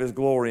light of His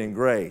glory and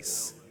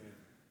grace.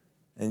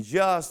 And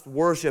just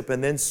worship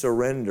and then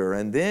surrender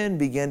and then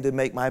begin to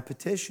make my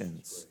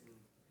petitions.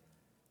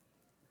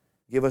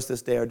 Give us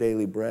this day our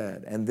daily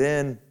bread. And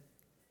then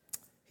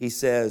He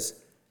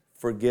says,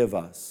 forgive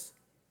us.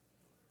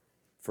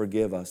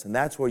 Forgive us. And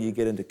that's where you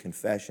get into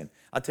confession.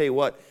 I'll tell you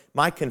what,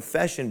 my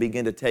confession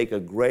began to take a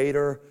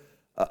greater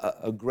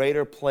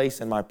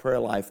place in my prayer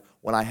life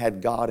when I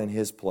had God in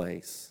His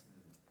place.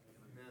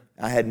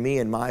 I had me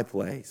in my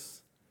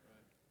place.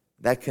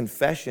 That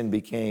confession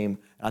became,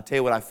 I'll tell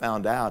you what I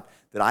found out,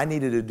 that I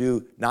needed to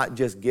do not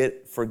just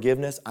get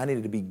forgiveness, I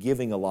needed to be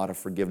giving a lot of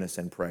forgiveness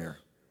in prayer.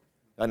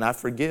 And I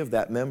forgive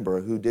that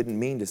member who didn't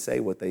mean to say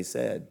what they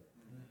said.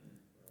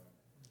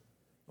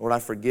 Lord, I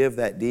forgive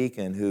that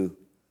deacon who,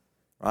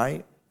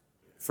 right?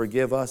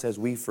 Forgive us as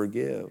we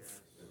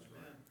forgive.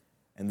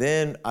 And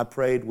then I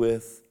prayed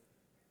with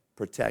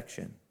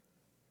protection.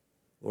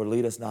 Lord,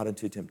 lead us not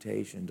into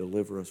temptation.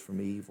 Deliver us from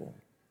evil.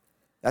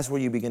 That's where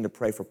you begin to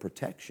pray for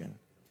protection.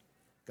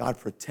 God,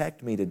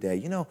 protect me today.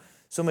 You know,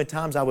 so many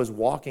times I was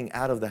walking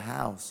out of the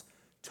house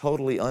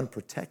totally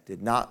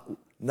unprotected.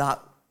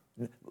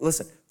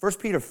 Listen, 1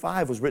 Peter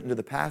 5 was written to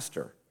the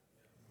pastor.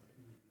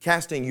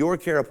 Casting your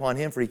care upon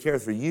Him, for He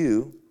careth for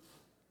you.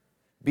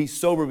 Be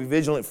sober, be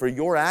vigilant, for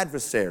your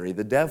adversary,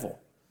 the devil,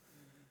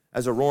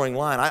 as a roaring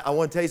lion. I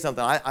want to tell you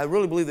something. I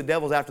really believe the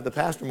devil's after the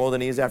pastor more than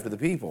he is after the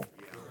people.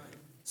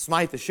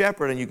 Smite the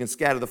shepherd and you can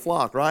scatter the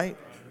flock, right?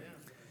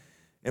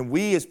 And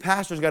we as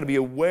pastors got to be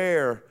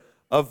aware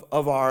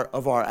of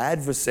our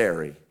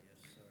adversary.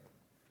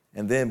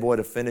 And then, boy,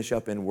 to finish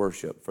up in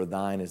worship, for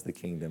thine is the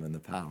kingdom and the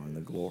power and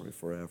the glory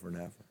forever and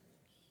ever.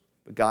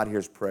 But God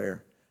hears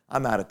prayer.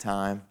 I'm out of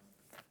time.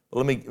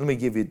 But let me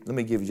give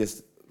you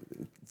just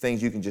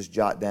things you can just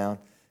jot down.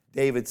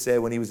 David said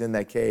when he was in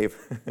that cave,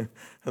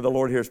 the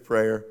Lord hears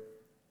prayer.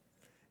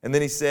 And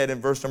then he said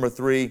in verse number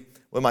 3,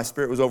 when my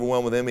spirit was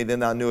overwhelmed within me, then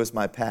thou knewest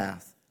my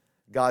path.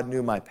 God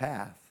knew my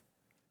path.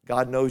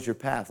 God knows your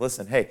path.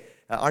 Listen, hey,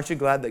 aren't you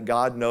glad that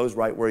God knows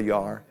right where you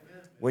are?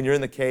 When you're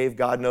in the cave,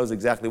 God knows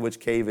exactly which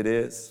cave it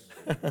is.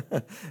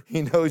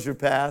 He knows your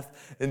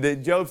path. And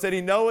then Job said,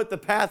 He knoweth the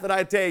path that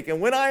I take,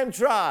 and when I am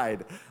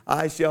tried,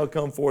 I shall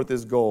come forth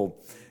as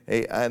gold.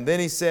 And then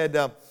he said,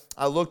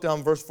 I looked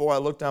on, verse 4, I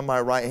looked on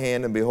my right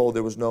hand, and behold,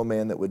 there was no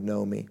man that would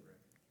know me.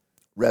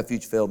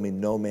 Refuge failed me,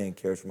 no man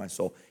cares for my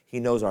soul. He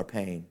knows our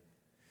pain.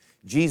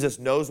 Jesus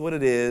knows what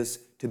it is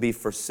to be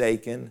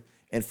forsaken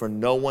and for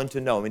no one to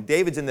know. I mean,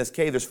 David's in this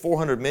cave. There's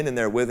 400 men in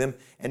there with him,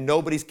 and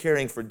nobody's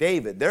caring for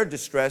David. They're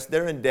distressed.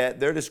 They're in debt.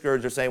 They're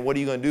discouraged. They're saying, what are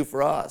you going to do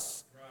for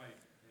us? Right.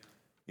 Yeah.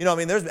 You know,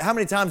 I mean, how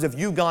many times have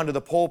you gone to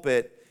the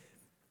pulpit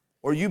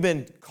or you've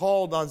been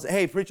called on,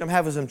 hey, preacher, I'm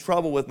having some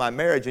trouble with my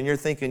marriage, and you're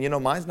thinking, you know,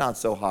 mine's not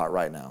so hot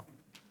right now.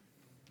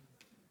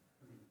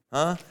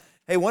 Huh?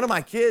 Hey, one of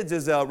my kids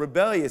is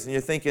rebellious, and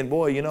you're thinking,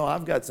 boy, you know,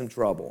 I've got some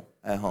trouble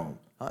at home.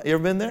 Huh? You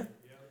ever been there?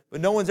 Yeah.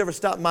 But no one's ever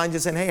stopped mine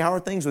just saying, hey, how are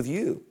things with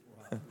you?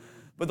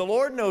 But the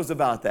Lord knows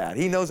about that.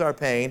 He knows our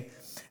pain.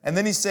 And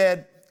then he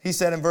said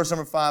in verse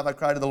number 5, I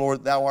cried to the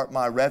Lord, thou art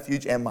my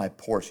refuge and my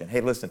portion. Hey,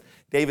 listen,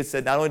 David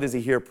said, not only does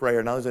he hear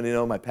prayer, not only does he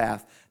know my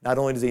path, not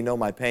only does he know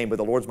my pain, but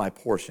the Lord's my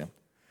portion.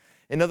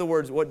 In other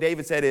words, what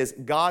David said is,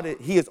 God,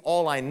 He is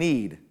all I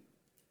need.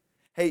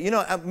 Hey, you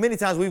know, many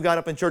times we've got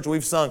up in church and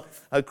we've sung,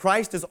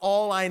 Christ is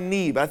all I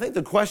need. But I think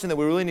the question that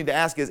we really need to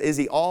ask is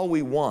He all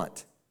we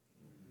want?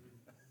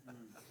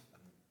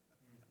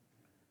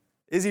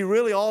 Is He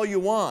really all you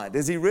want?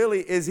 Is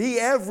He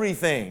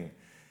everything?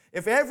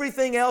 If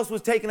everything else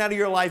was taken out of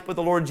your life but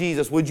the Lord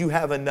Jesus, would you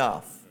have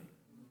enough?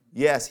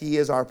 Yes, He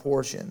is our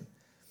portion.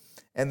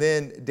 And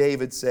then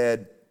David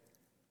said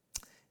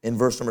in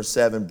verse number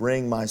 7,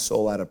 bring my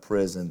soul out of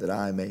prison that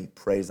I may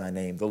praise Thy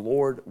name. The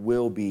Lord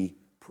will be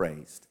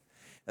praised.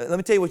 Let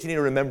me tell you what you need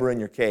to remember in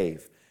your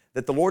cave,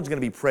 that the Lord's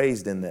going to be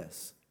praised in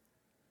this.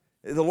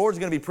 The Lord's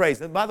going to be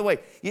praised. And by the way,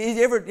 you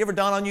ever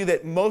dawn on you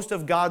that most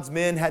of God's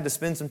men had to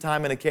spend some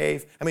time in a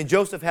cave? I mean,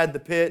 Joseph had the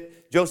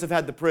pit. Joseph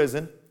had the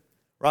prison,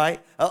 right?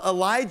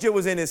 Elijah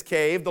was in his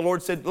cave. The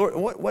Lord said, Lord,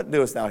 what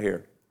doest thou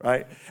here,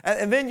 right?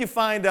 And then you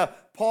find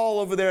Paul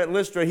over there at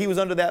Lystra. He was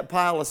under that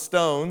pile of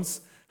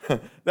stones.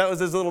 That was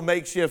his little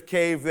makeshift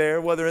cave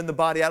there, whether in the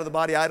body, out of the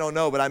body, I don't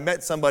know, but I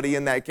met somebody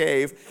in that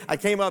cave. I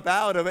came up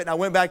out of it, and I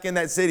went back in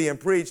that city and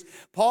preached.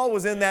 Paul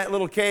was in that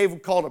little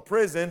cave called a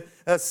prison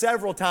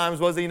several times,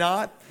 was he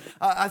not?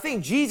 I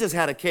think Jesus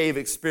had a cave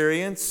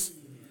experience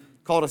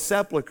called a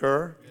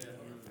sepulcher.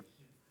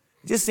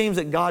 It just seems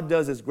that God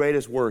does His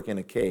greatest work in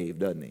a cave,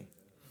 doesn't He?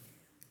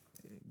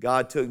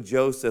 God took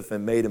Joseph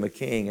and made him a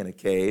king in a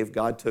cave.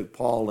 God took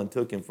Paul and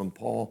took him from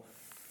Paul,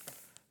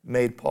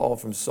 made Paul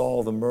from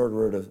Saul the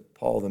murderer to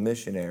Paul the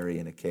missionary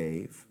in a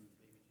cave.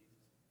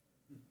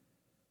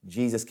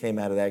 Jesus came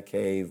out of that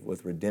cave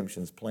with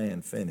redemption's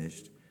plan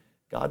finished.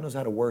 God knows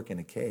how to work in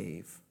a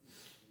cave.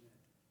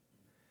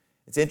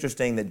 It's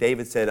interesting that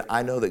David said,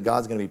 I know that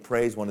God's going to be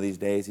praised one of these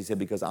days. He said,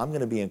 because I'm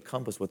going to be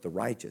encompassed with the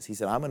righteous. He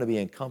said, I'm going to be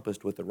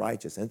encompassed with the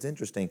righteous. And it's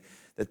interesting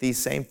that these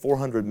same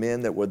 400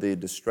 men that were the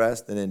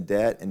distressed and in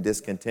debt and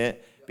discontent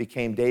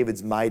became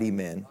David's mighty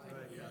men.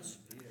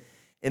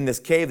 In this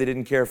cave, they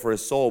didn't care for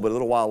his soul, but a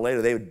little while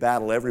later, they would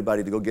battle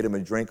everybody to go get him a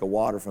drink of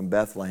water from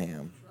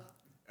Bethlehem.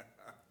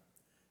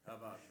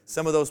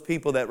 Some of those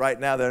people that right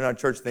now, they're in our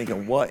church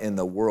thinking, what in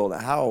the world?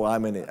 How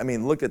am I in it? I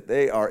mean, look at,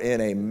 they are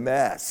in a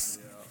mess.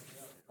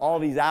 All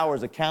these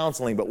hours of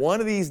counseling, but one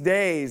of these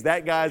days,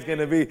 that guy's going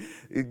to be,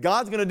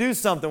 God's going to do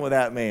something with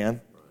that man.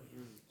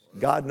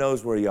 God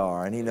knows where you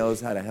are, and He knows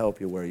how to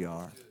help you where you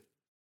are.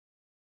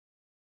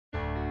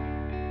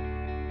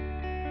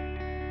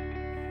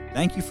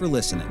 Thank you for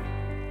listening.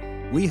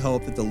 We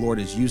hope that the Lord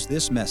has used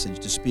this message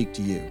to speak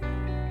to you.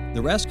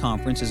 The Rest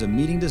Conference is a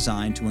meeting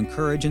designed to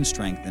encourage and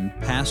strengthen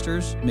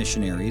pastors,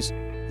 missionaries,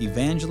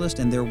 evangelists,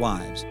 and their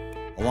wives,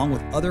 along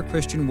with other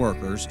Christian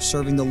workers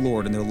serving the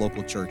Lord in their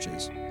local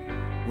churches.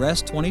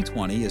 Rest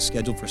 2020 is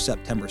scheduled for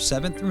September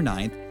 7th through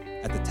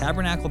 9th at the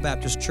Tabernacle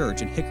Baptist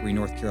Church in Hickory,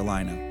 North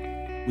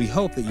Carolina. We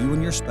hope that you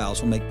and your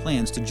spouse will make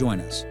plans to join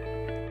us.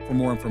 For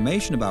more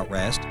information about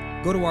Rest,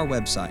 go to our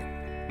website,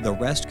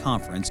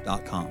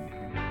 therestconference.com.